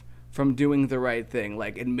life from doing the right thing,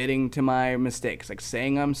 like admitting to my mistakes, like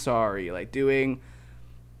saying I'm sorry, like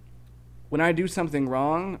when I do something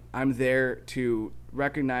wrong, I'm there to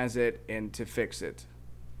recognize it and to fix it.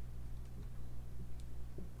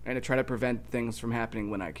 And to try to prevent things from happening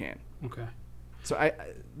when I can. Okay. So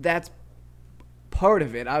that's part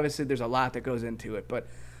of it. Obviously, there's a lot that goes into it, but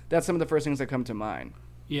that's some of the first things that come to mind.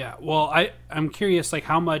 Yeah. Well, I'm curious, like,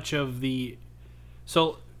 how much of the...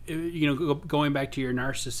 So, going back to your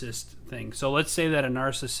narcissist thing. So let's say that a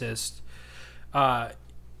narcissist,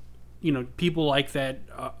 people like that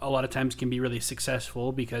a lot of times can be really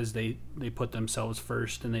successful because they put themselves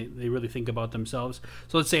first and they really think about themselves.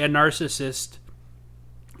 So let's say a narcissist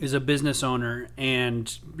is a business owner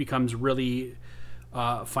and becomes really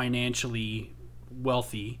financially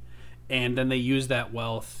wealthy, and then they use that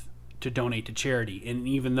wealth to donate to charity. And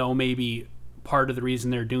even though maybe part of the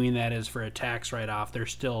reason they're doing that is for a tax write-off, they're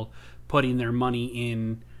still putting their money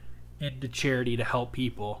into charity to help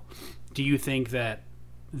people. Do you think that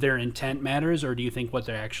their intent matters, or do you think what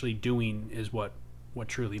they're actually doing is what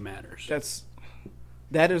truly matters?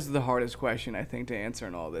 That is the hardest question, I think, to answer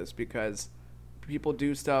in all this, because people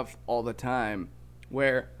do stuff all the time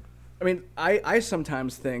where, I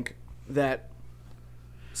sometimes think that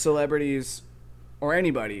celebrities, or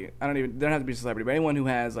anybody, they don't have to be a celebrity, but anyone who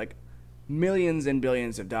has, like, millions and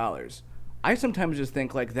billions of dollars, I sometimes just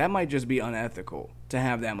think, like, that might just be unethical to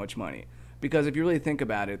have that much money. Because if you really think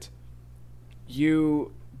about it,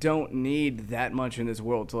 you don't need that much in this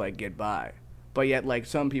world to, like, get by. But yet, like,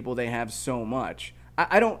 some people, they have so much.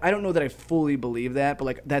 I don't know that I fully believe that, but,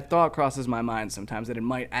 like, that thought crosses my mind sometimes, that it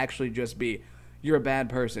might actually just be, you're a bad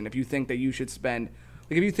person if you think that you should spend,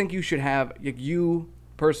 like, if you think you should have, like, you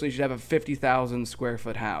personally should have a 50,000 square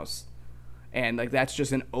foot house, and, like, that's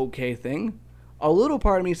just an okay thing. A little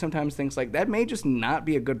part of me sometimes thinks, like, that may just not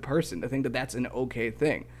be a good person to think that that's an okay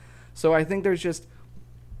thing. So I think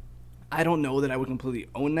I don't know that I would completely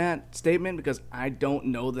own that statement, because I don't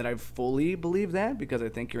know that I fully believe that, because I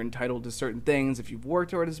think you're entitled to certain things if you've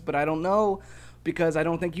worked towards it, but I don't know, because I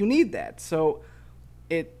don't think you need that. So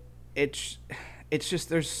it's just,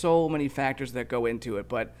 there's so many factors that go into it.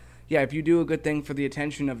 But yeah, if you do a good thing for the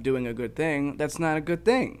attention of doing a good thing, that's not a good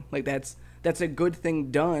thing. Like, that's a good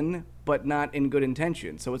thing done, but not in good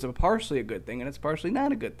intention. So it's partially a good thing, and it's partially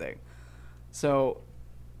not a good thing. So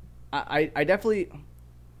I definitely...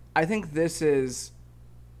 I think this is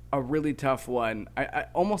a really tough one.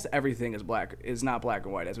 Almost everything is not black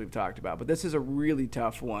and white, as we've talked about, but this is a really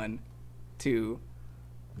tough one to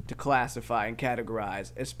classify and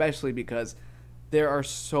categorize, especially because there are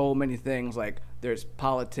so many things. Like, there's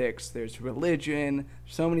politics, there's religion,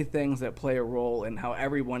 so many things that play a role in how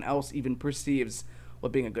everyone else even perceives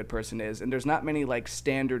what being a good person is, and there's not many, like,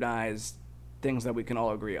 standardized things that we can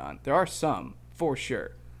all agree on. There are some, for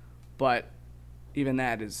sure, but even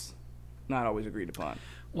that is not always agreed upon.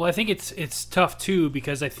 Well, I think it's tough too,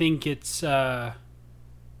 because I think it's I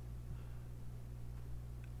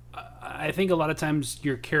think a lot of times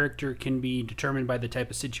your character can be determined by the type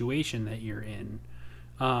of situation that you're in.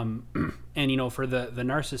 And for the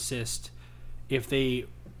narcissist, if they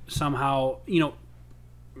somehow,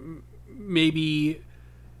 maybe,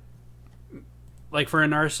 like, for a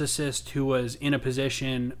narcissist who was in a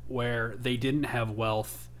position where they didn't have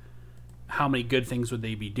wealth, how many good things would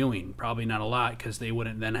they be doing? Probably not a lot, because they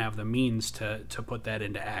wouldn't then have the means to put that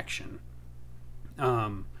into action.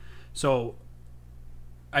 So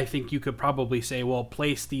I think you could probably say, well,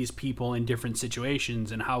 place these people in different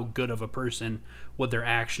situations, and how good of a person would their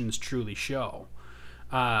actions truly show.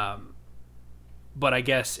 But I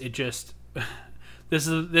guess this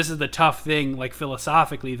is the tough thing, like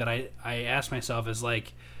philosophically, that I ask myself is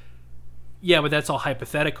like, yeah, but that's all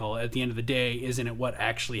hypothetical. At the end of the day, isn't it what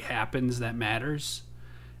actually happens that matters?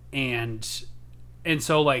 And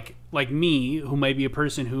so like me, who might be a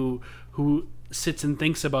person who sits and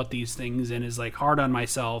thinks about these things and is like hard on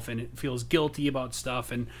myself and it feels guilty about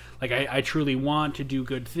stuff, and like I truly want to do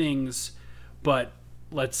good things, but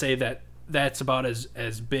let's say that's about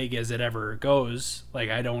as big as it ever goes. Like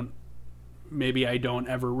I don't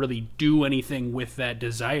ever really do anything with that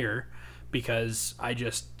desire because I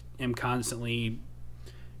just am constantly,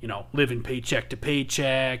 living paycheck to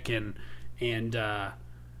paycheck and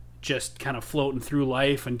just kind of floating through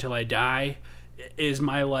life until I die. Is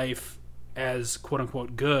my life as quote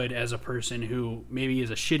unquote good as a person who maybe is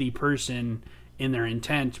a shitty person in their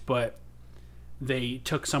intent, but they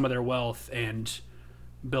took some of their wealth and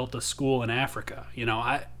built a school in Africa?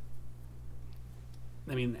 I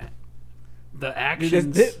mean, the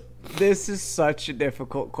actions. This is such a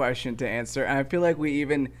difficult question to answer, and I feel like we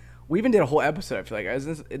even did a whole episode. I feel like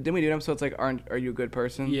didn't we do an episode? It's like, are you a good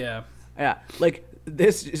person? Yeah. Like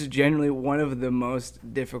this is genuinely one of the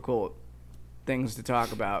most difficult things to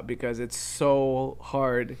talk about because it's so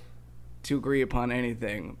hard to agree upon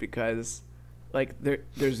anything because like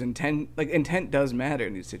there's intent. Like intent does matter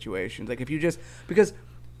in these situations. Like if you just because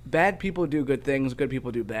bad people do good things, good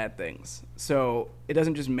people do bad things. So it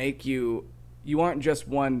doesn't just make you aren't just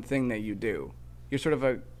one thing that you do. You're sort of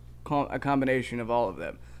a combination of all of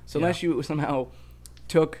them. So unless you somehow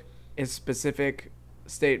took a specific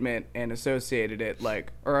statement and associated it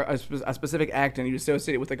or a specific act and you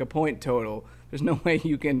associate it with like a point total, there's no way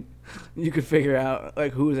you could figure out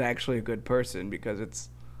like who's actually a good person because it's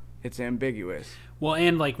ambiguous. Well,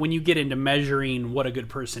 and like when you get into measuring what a good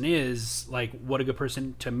person is, like what a good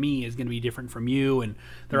person to me is going to be different from you, and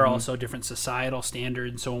there are also different societal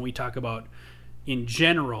standards. So when we talk about in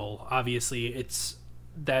general, obviously it's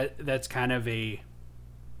that's kind of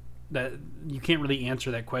that you can't really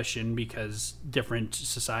answer that question because different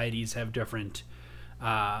societies have different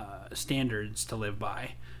standards to live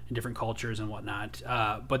by in different cultures and whatnot.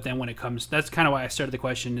 But then when it comes, that's kind of why I started the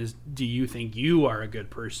question is, do you think you are a good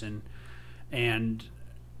person? And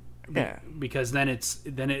because then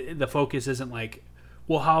the focus isn't like,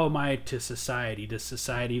 well, how am I to society? Does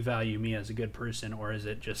society value me as a good person? Or is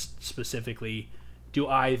it just specifically, do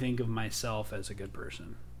I think of myself as a good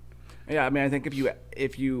person? Yeah, I mean, I think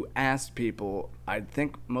if you asked people, I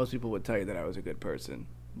think most people would tell you that I was a good person.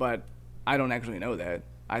 But I don't actually know that.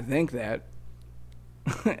 I think that.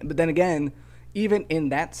 But then again, even in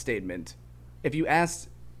that statement, if you asked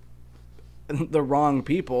the wrong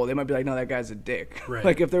people, they might be like, no, that guy's a dick. Right.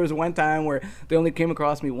 Like if there was one time where they only came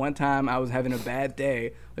across me one time, I was having a bad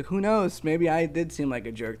day. Like who knows? Maybe I did seem like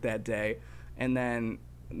a jerk that day. And then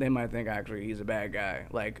they might think actually he's a bad guy.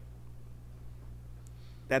 Like,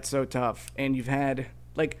 that's so tough. And you've had,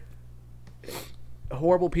 like,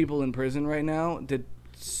 horrible people in prison right now did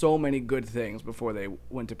so many good things before they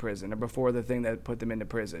went to prison or before the thing that put them into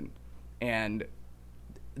prison. And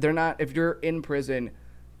they're not, if you're in prison,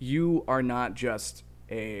 you are not just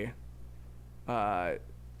you're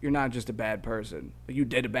not just a bad person. You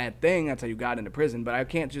did a bad thing, that's how you got into prison, but I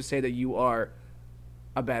can't just say that you are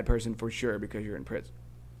a bad person for sure because you're in prison.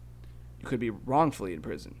 You could be wrongfully in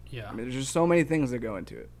prison. Yeah. I mean, there's just so many things that go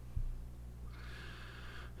into it.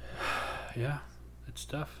 Yeah, it's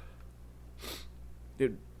tough.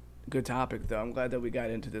 Dude, good topic, though. I'm glad that we got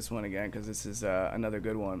into this one again because this is another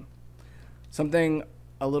good one. Something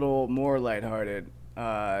a little more lighthearted.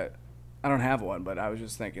 I don't have one, but I was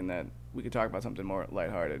just thinking that we could talk about something more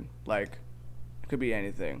lighthearted. Like, it could be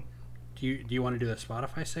anything. Do you want to do the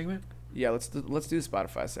Spotify segment? Yeah, let's do the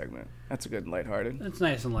Spotify segment. That's a good lighthearted. That's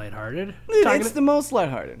nice and lighthearted. It's the most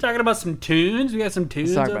lighthearted. Talking about some tunes. We got some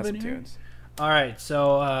tunes. Let's talk about some tunes. All right.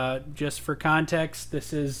 So just for context,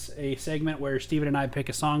 this is a segment where Steven and I pick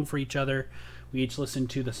a song for each other. We each listen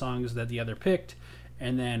to the songs that the other picked,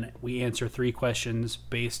 and then we answer 3 questions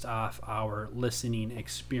based off our listening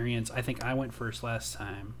experience. I think I went first last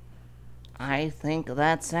time. I think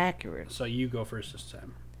that's accurate. So you go first this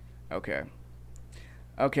time.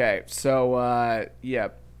 Okay, so, yeah,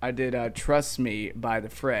 I did Trust Me by The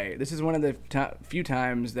Fray. This is one of the few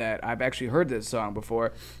times that I've actually heard this song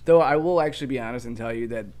before, though I will actually be honest and tell you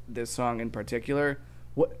that this song in particular,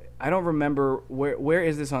 I don't remember, where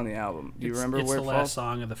is this on the album? Do you remember where it falls? It's the last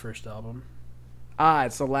song of the first album.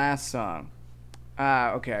 It's the last song.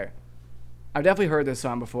 Okay. I've definitely heard this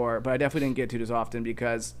song before, but I definitely didn't get to it as often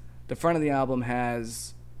because the front of the album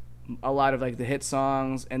has a lot of, like, the hit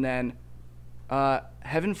songs, and then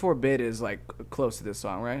Heaven Forbid is like close to this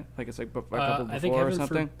song, right? Like it's like a couple I think before or Heaven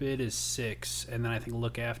something. Forbid is 6, and then I think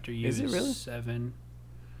Look After You Is it really? 7.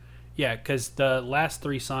 Yeah, because the last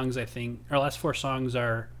 3 songs, I think, or last 4 songs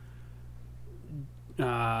are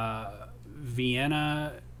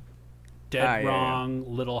Vienna, Dead Yeah. Wrong,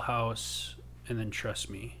 Little House, and then Trust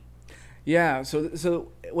Me. Yeah.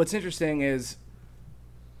 So what's interesting is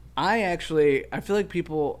I feel like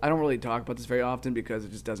people, I don't really talk about this very often because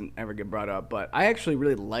it just doesn't ever get brought up, but I actually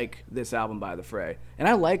really like this album by The Fray. And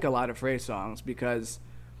I like a lot of Fray songs because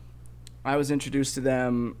I was introduced to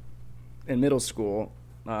them in middle school.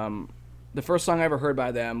 The first song I ever heard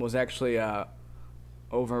by them was actually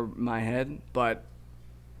Over My Head, but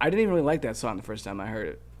I didn't even really like that song the first time I heard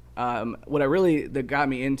it. That got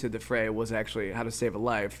me into The Fray was actually How to Save a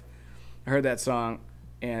Life. I heard that song,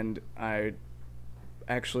 and I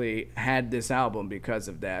actually had this album because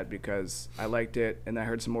of that, because I liked it, and I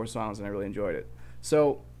heard some more songs, and I really enjoyed it.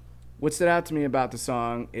 So what stood out to me about the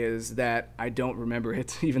song is that I don't remember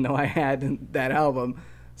it, even though I had that album.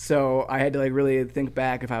 So I had to like really think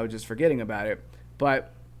back if I was just forgetting about it.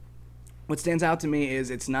 But what stands out to me is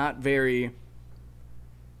it's not very,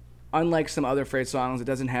 unlike some other Fray songs, it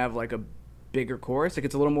doesn't have like a bigger chorus. Like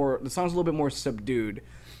it's a little more, the song's a little bit more subdued,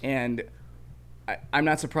 and I'm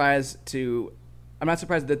not surprised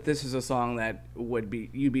that this is a song that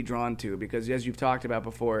you'd be drawn to, because as you've talked about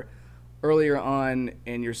before, earlier on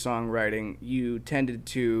in your songwriting, you tended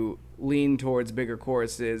to lean towards bigger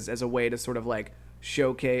choruses as a way to sort of like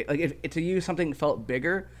showcase, like if to you something felt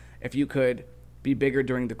bigger if you could be bigger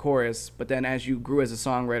during the chorus, but then as you grew as a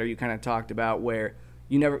songwriter, you kind of talked about where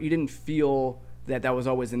you didn't feel that was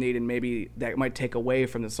always the need, and maybe that might take away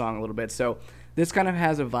from the song a little bit. So this kind of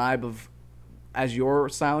has a vibe of, as your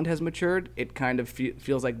sound has matured, it kind of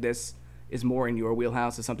feels like this is more in your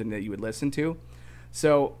wheelhouse, as something that you would listen to.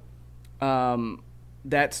 So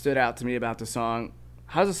that stood out to me about the song.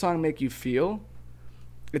 How does the song make you feel?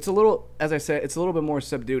 It's a little, as I said, it's a little bit more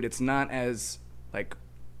subdued. It's not as, like,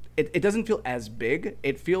 it doesn't feel as big.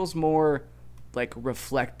 It feels more like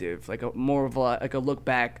reflective, like more of a look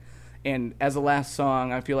back. And as a last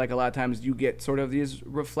song, I feel like a lot of times you get sort of these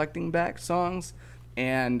reflecting back songs,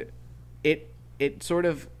 and it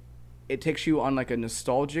takes you on like a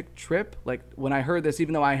nostalgic trip. Like when I heard this,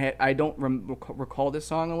 even though I don't recall this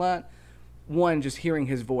song a lot, one, just hearing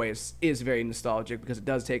his voice is very nostalgic because it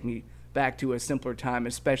does take me back to a simpler time,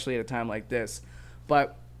 especially at a time like this.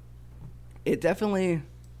 But it definitely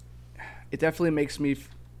makes me,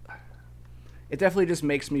 it definitely just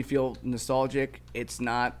makes me feel nostalgic. It's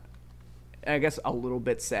not, I guess, a little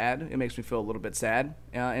bit sad. It makes me feel a little bit sad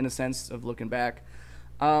in a sense of looking back.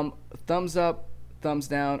 Thumbs up, thumbs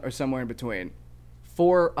down, or somewhere in between.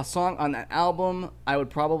 For a song on that album, I would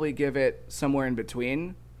probably give it somewhere in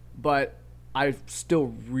between, but I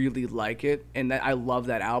still really like it, and I love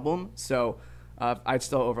that album, so I'd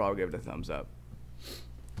still overall give it a thumbs up.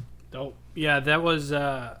 Oh, yeah, that was,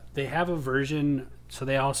 they have a version, so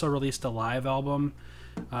they also released a live album,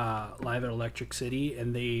 live at Electric City,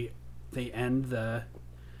 and they end the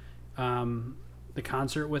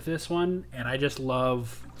concert with this one, and I just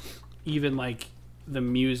love even like the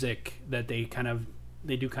music that they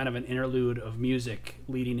do kind of an interlude of music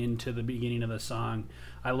leading into the beginning of the song.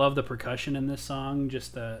 I love the percussion in this song,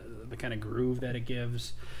 just the kind of groove that it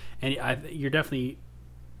gives. And you're definitely,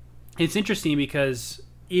 it's interesting because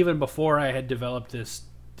even before I had developed this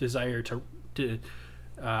desire to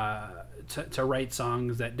write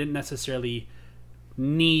songs that didn't necessarily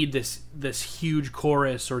need this huge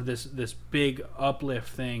chorus or this big uplift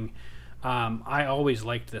thing, I always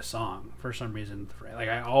liked this song for some reason. Like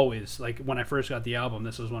I always, like when I first got the album,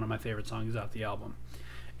 this was one of my favorite songs off the album,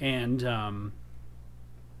 and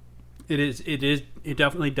it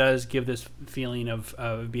definitely does give this feeling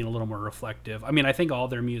of being a little more reflective. I mean, I think all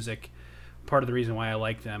their music, part of the reason why I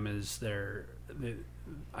like them is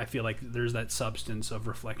I feel like there's that substance of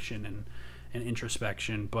reflection and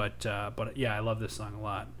introspection. But yeah, I love this song a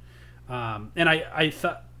lot. And I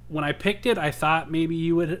thought, when I picked it, I thought maybe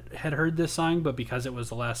you had heard this song, but because it was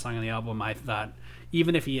the last song on the album, I thought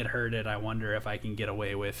even if he had heard it, I wonder if I can get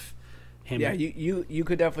away with him. Yeah, you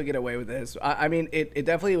could definitely get away with this. I mean, it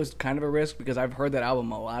definitely was kind of a risk because I've heard that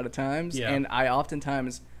album a lot of times, yeah. And I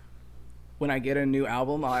oftentimes, when I get a new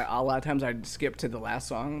album, a lot of times I skip to the last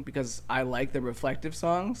song because I like the reflective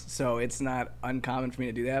songs, so it's not uncommon for me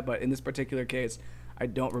to do that. But in this particular case, I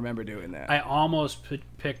don't remember doing that. I almost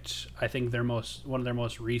picked, I think one of their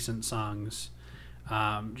most recent songs,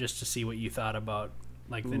 just to see what you thought about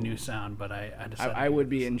like the new sound, but I decided I would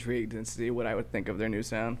be intrigued to see what I would think of their new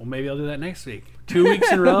sound. Well, maybe I'll do that next week. 2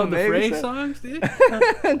 weeks in a row of the Maybe Frey so. songs, dude.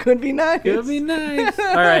 Could be nice. Could be nice.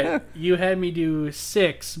 All right, you had me do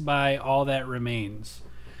 6 by All That Remains.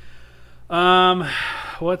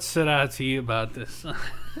 What stood out to you about this song?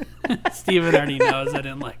 Steven already knows I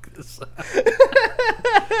didn't like this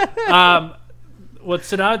song. What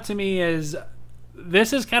stood out to me is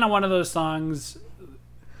this is kind of one of those songs.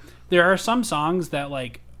 There are some songs that,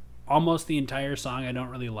 like, almost the entire song I don't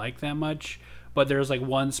really like that much, but there's like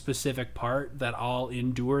one specific part that I'll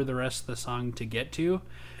endure the rest of the song to get to,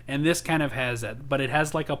 and this kind of has that, but it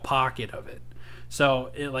has like a pocket of it.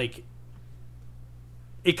 So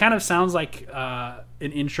it kind of sounds like an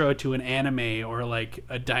intro to an anime or like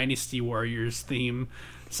a Dynasty Warriors theme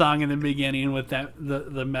song in the beginning with that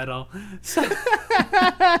the metal.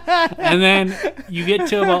 And then you get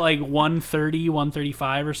to about like 130,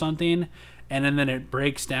 135 or something, and then it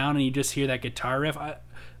breaks down and you just hear that guitar riff.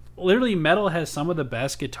 Literally, metal has some of the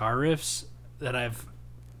best guitar riffs that I've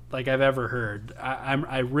ever heard.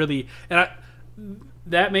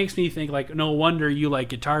 That makes me think, like, no wonder you like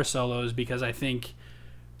guitar solos, because I think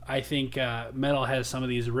metal has some of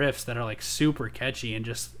these riffs that are like super catchy, and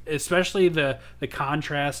just especially the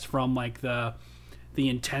contrast from like the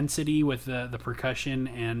intensity with the percussion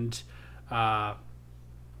and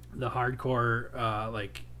the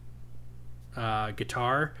hardcore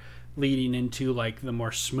guitar leading into like the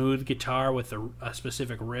more smooth guitar with a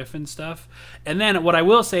specific riff and stuff. And then what I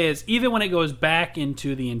will say is, even when it goes back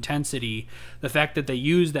into the intensity, the fact that they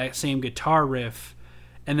use that same guitar riff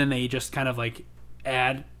and then they just kind of like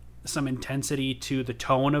add some intensity to the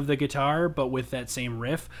tone of the guitar, but with that same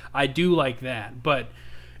riff, I do like that. But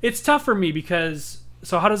it's tough for me because,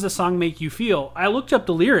 so how does the song make you feel? I looked up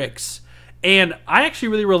the lyrics, and I actually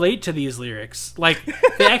really relate to these lyrics. Like,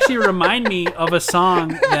 they actually remind me of a song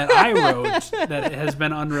that I wrote that has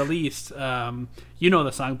been unreleased. You know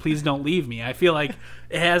the song, Please Don't Leave Me. I feel like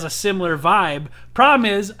it has a similar vibe.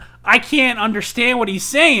 Problem is, I can't understand what he's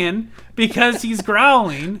saying because he's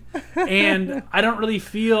growling, and I don't really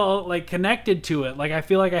feel like connected to it. Like, I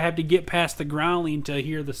feel like I have to get past the growling to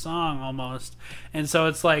hear the song almost. And so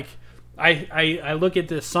it's like, I look at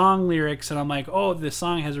the song lyrics and I'm like, oh, this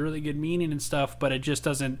song has a really good meaning and stuff, but it just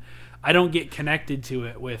doesn't, I don't get connected to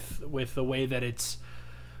it with the way that it's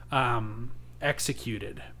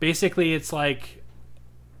executed. Basically, it's like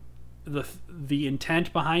the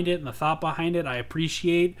intent behind it and the thought behind it I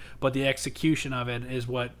appreciate, but the execution of it is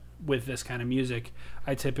what, with this kind of music,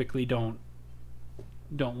 I typically don't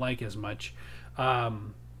like as much.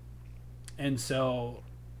 And so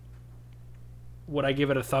would I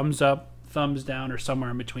give it a thumbs up, thumbs down, or somewhere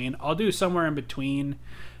in between? I'll do somewhere in between,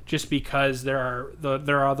 just because there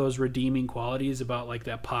are those redeeming qualities about like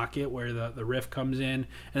that pocket where the riff comes in,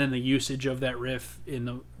 and then the usage of that riff in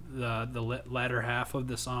the latter half of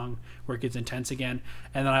the song where it gets intense again.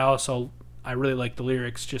 And then I really like the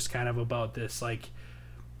lyrics, just kind of about this, like,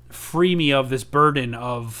 free me of this burden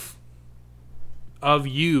of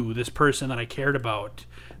you, this person that I cared about,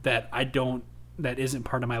 that isn't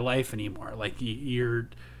part of my life anymore. Like, you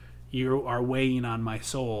are weighing on my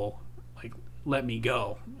soul. Like, let me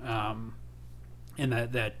go. And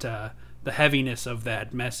that the heaviness of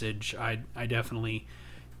that message, I definitely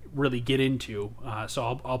really get into.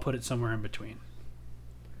 So I'll put it somewhere in between.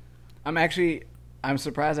 I'm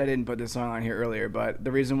surprised I didn't put this song on here earlier, but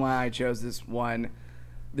the reason why I chose this one,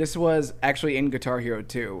 this was actually in Guitar Hero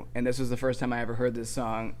 2, and this was the first time I ever heard this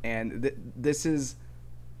song, and this is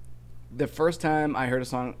the first time I heard a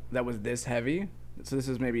song that was this heavy. So this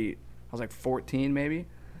is maybe, I was like 14 maybe.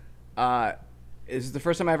 This is the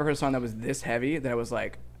first time I ever heard a song that was this heavy, that I was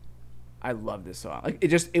like, I love this song. Like,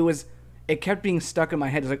 it kept being stuck in my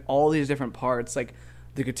head. There's like all these different parts, like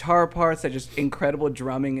the guitar parts, that just incredible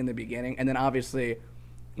drumming in the beginning, and then obviously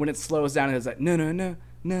when it slows down, it's like no no no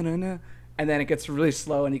no no no, and then it gets really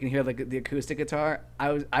slow and you can hear like the acoustic guitar.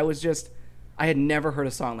 I had never heard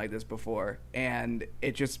a song like this before, and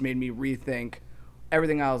it just made me rethink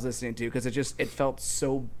everything I was listening to, because it felt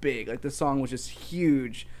so big. Like, the song was just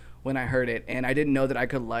huge when I heard it, and I didn't know that I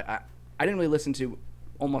could I didn't really listen to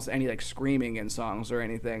almost any like screaming in songs or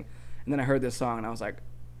anything. And then I heard this song and I was like,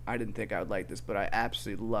 I didn't think I would like this, but I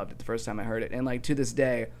absolutely loved it the first time I heard it. And like, to this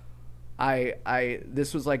day,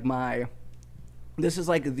 this is like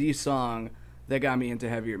the song that got me into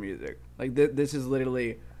heavier music. Like, this is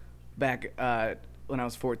literally back when I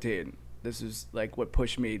was 14. This is like what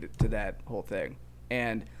pushed me to that whole thing.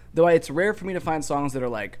 And though it's rare for me to find songs that are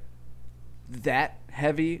like that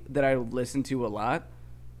heavy that I listen to a lot,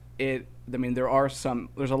 there's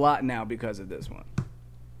a lot now because of this one.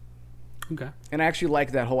 Okay. And I actually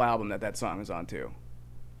like that whole album that song is on too.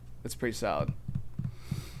 It's pretty solid.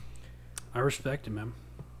 I respect it, man.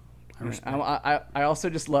 I also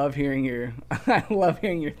just love hearing your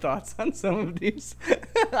thoughts on some of these.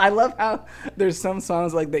 I love how there's some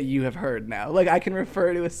songs like that you have heard now. Like I can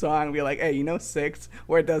refer to a song and be like, hey, you know 6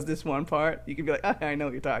 where it does this one part? You can be like, oh, I know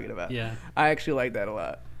what you're talking about. Yeah. I actually like that a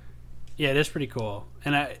lot. Yeah, it is pretty cool.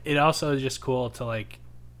 And it also is just cool to like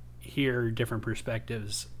hear different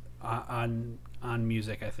perspectives on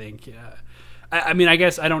music, I think. Yeah. I mean, I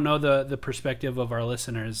guess I don't know the perspective of our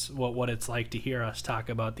listeners, what it's like to hear us talk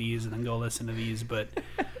about these and then go listen to these, but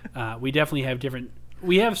we definitely have different.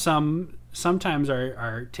 We have sometimes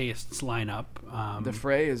our tastes line up. The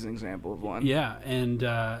Fray is an example of one. Yeah, and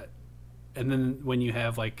then when you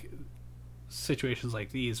have like situations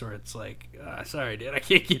like these where it's like, sorry, dude, I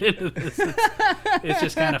can't get into this. It's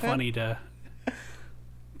just kind of funny to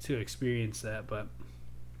experience that, but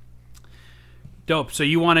dope. So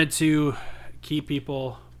you wanted to keep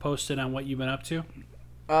people posted on what you've been up to?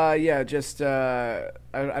 Yeah, just I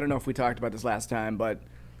don't know if we talked about this last time, but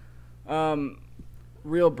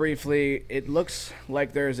real briefly, it looks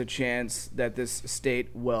like there's a chance that this state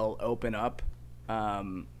will open up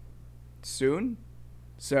soon.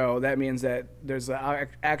 So that means that there's an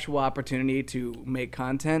actual opportunity to make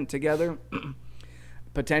content together,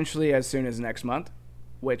 potentially as soon as next month,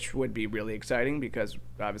 which would be really exciting because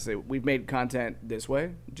obviously we've made content this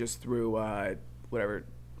way just through through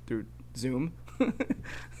Zoom,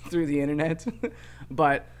 through the internet.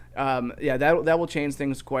 But yeah, that will change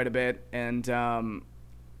things quite a bit, and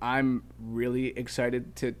I'm really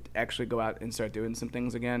excited to actually go out and start doing some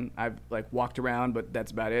things again. I've like walked around, but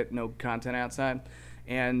that's about it. No content outside.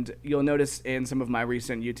 And you'll notice in some of my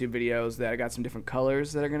recent YouTube videos that I got some different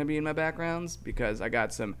colors that are going to be in my backgrounds because I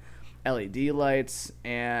got some LED lights,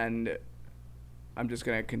 and I'm just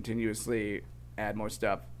going to continuously add more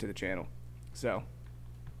stuff to the channel. So,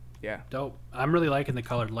 yeah. Dope. I'm really liking the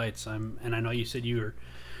colored lights. And I know you said you were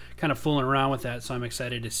kind of fooling around with that, so I'm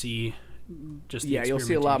excited to see just the you'll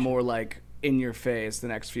see a lot more like in your face. The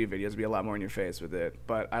next few videos will be a lot more in your face with it,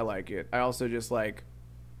 but I like it. I also just like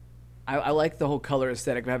I like the whole color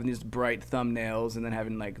aesthetic of having these bright thumbnails and then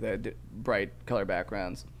having like the bright color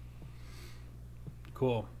backgrounds.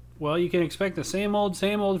 Cool. Well, you can expect the same old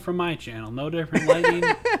from my channel. No different lighting.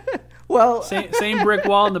 Well, same brick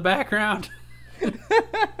wall in the background.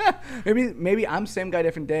 maybe I'm same guy,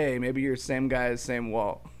 different day. Maybe you're same guy, same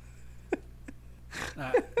wall.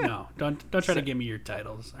 No, don't try to give me your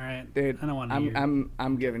titles. All right, dude. I don't want to hear.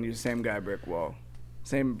 I'm giving you same guy, brick wall.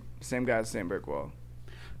 Same guy, same brick wall.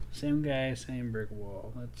 Same guy, same brick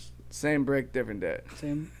wall. That's same brick, different day.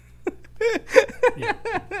 Same. Yeah.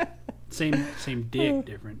 Same dick,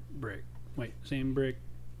 different brick. Wait, same brick,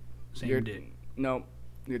 same dick. Nope,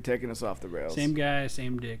 you're taking us off the rails. Same guy,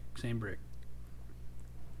 same dick, same brick.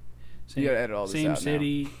 You gotta edit all this same out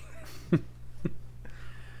city.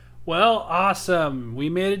 Well, awesome. We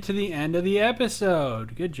made it to the end of the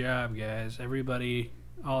episode. Good job, guys. Everybody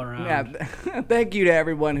all around. Yeah, thank you to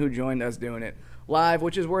everyone who joined us doing it live,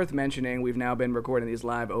 which is worth mentioning. We've now been recording these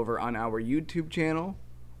live over on our YouTube channel,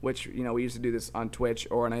 which, you know, we used to do this on Twitch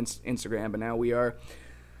or on Instagram, but now we are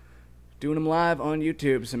doing them live on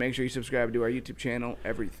YouTube. So make sure you subscribe to our YouTube channel.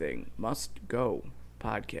 Everything Must Go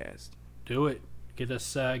podcast. Do it. Get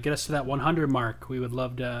us to that 100 mark. We would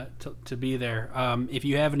love to be there. If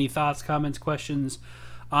you have any thoughts, comments, questions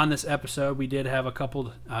on this episode, we did have a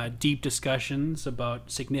couple deep discussions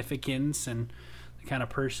about significance and the kind of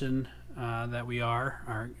person that we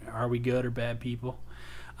are. Are we good or bad people?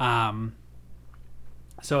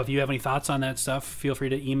 So if you have any thoughts on that stuff, feel free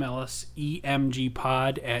to email us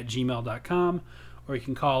emgpod@gmail.com, or you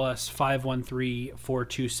can call us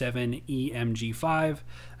 513-427-EMG5.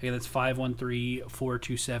 Again, that's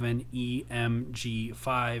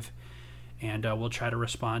 513-427-EMG5. And we'll try to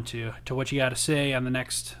respond to what you got to say on the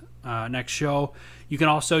next show. You can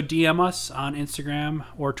also DM us on Instagram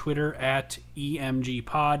or Twitter at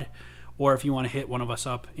EMGpod. Or if you want to hit one of us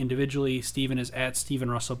up individually, Steven is at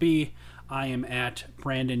Steven Russell B. I am at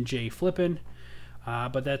Brandon J. Flippin.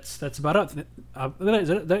 But that's about it.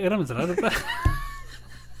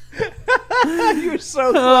 You're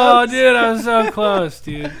so close. Oh, dude, I was so close,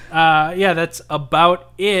 dude. Yeah, that's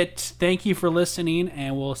about it. Thank you for listening,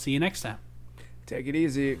 and we'll see you next time. Take it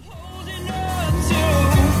easy. Holding on to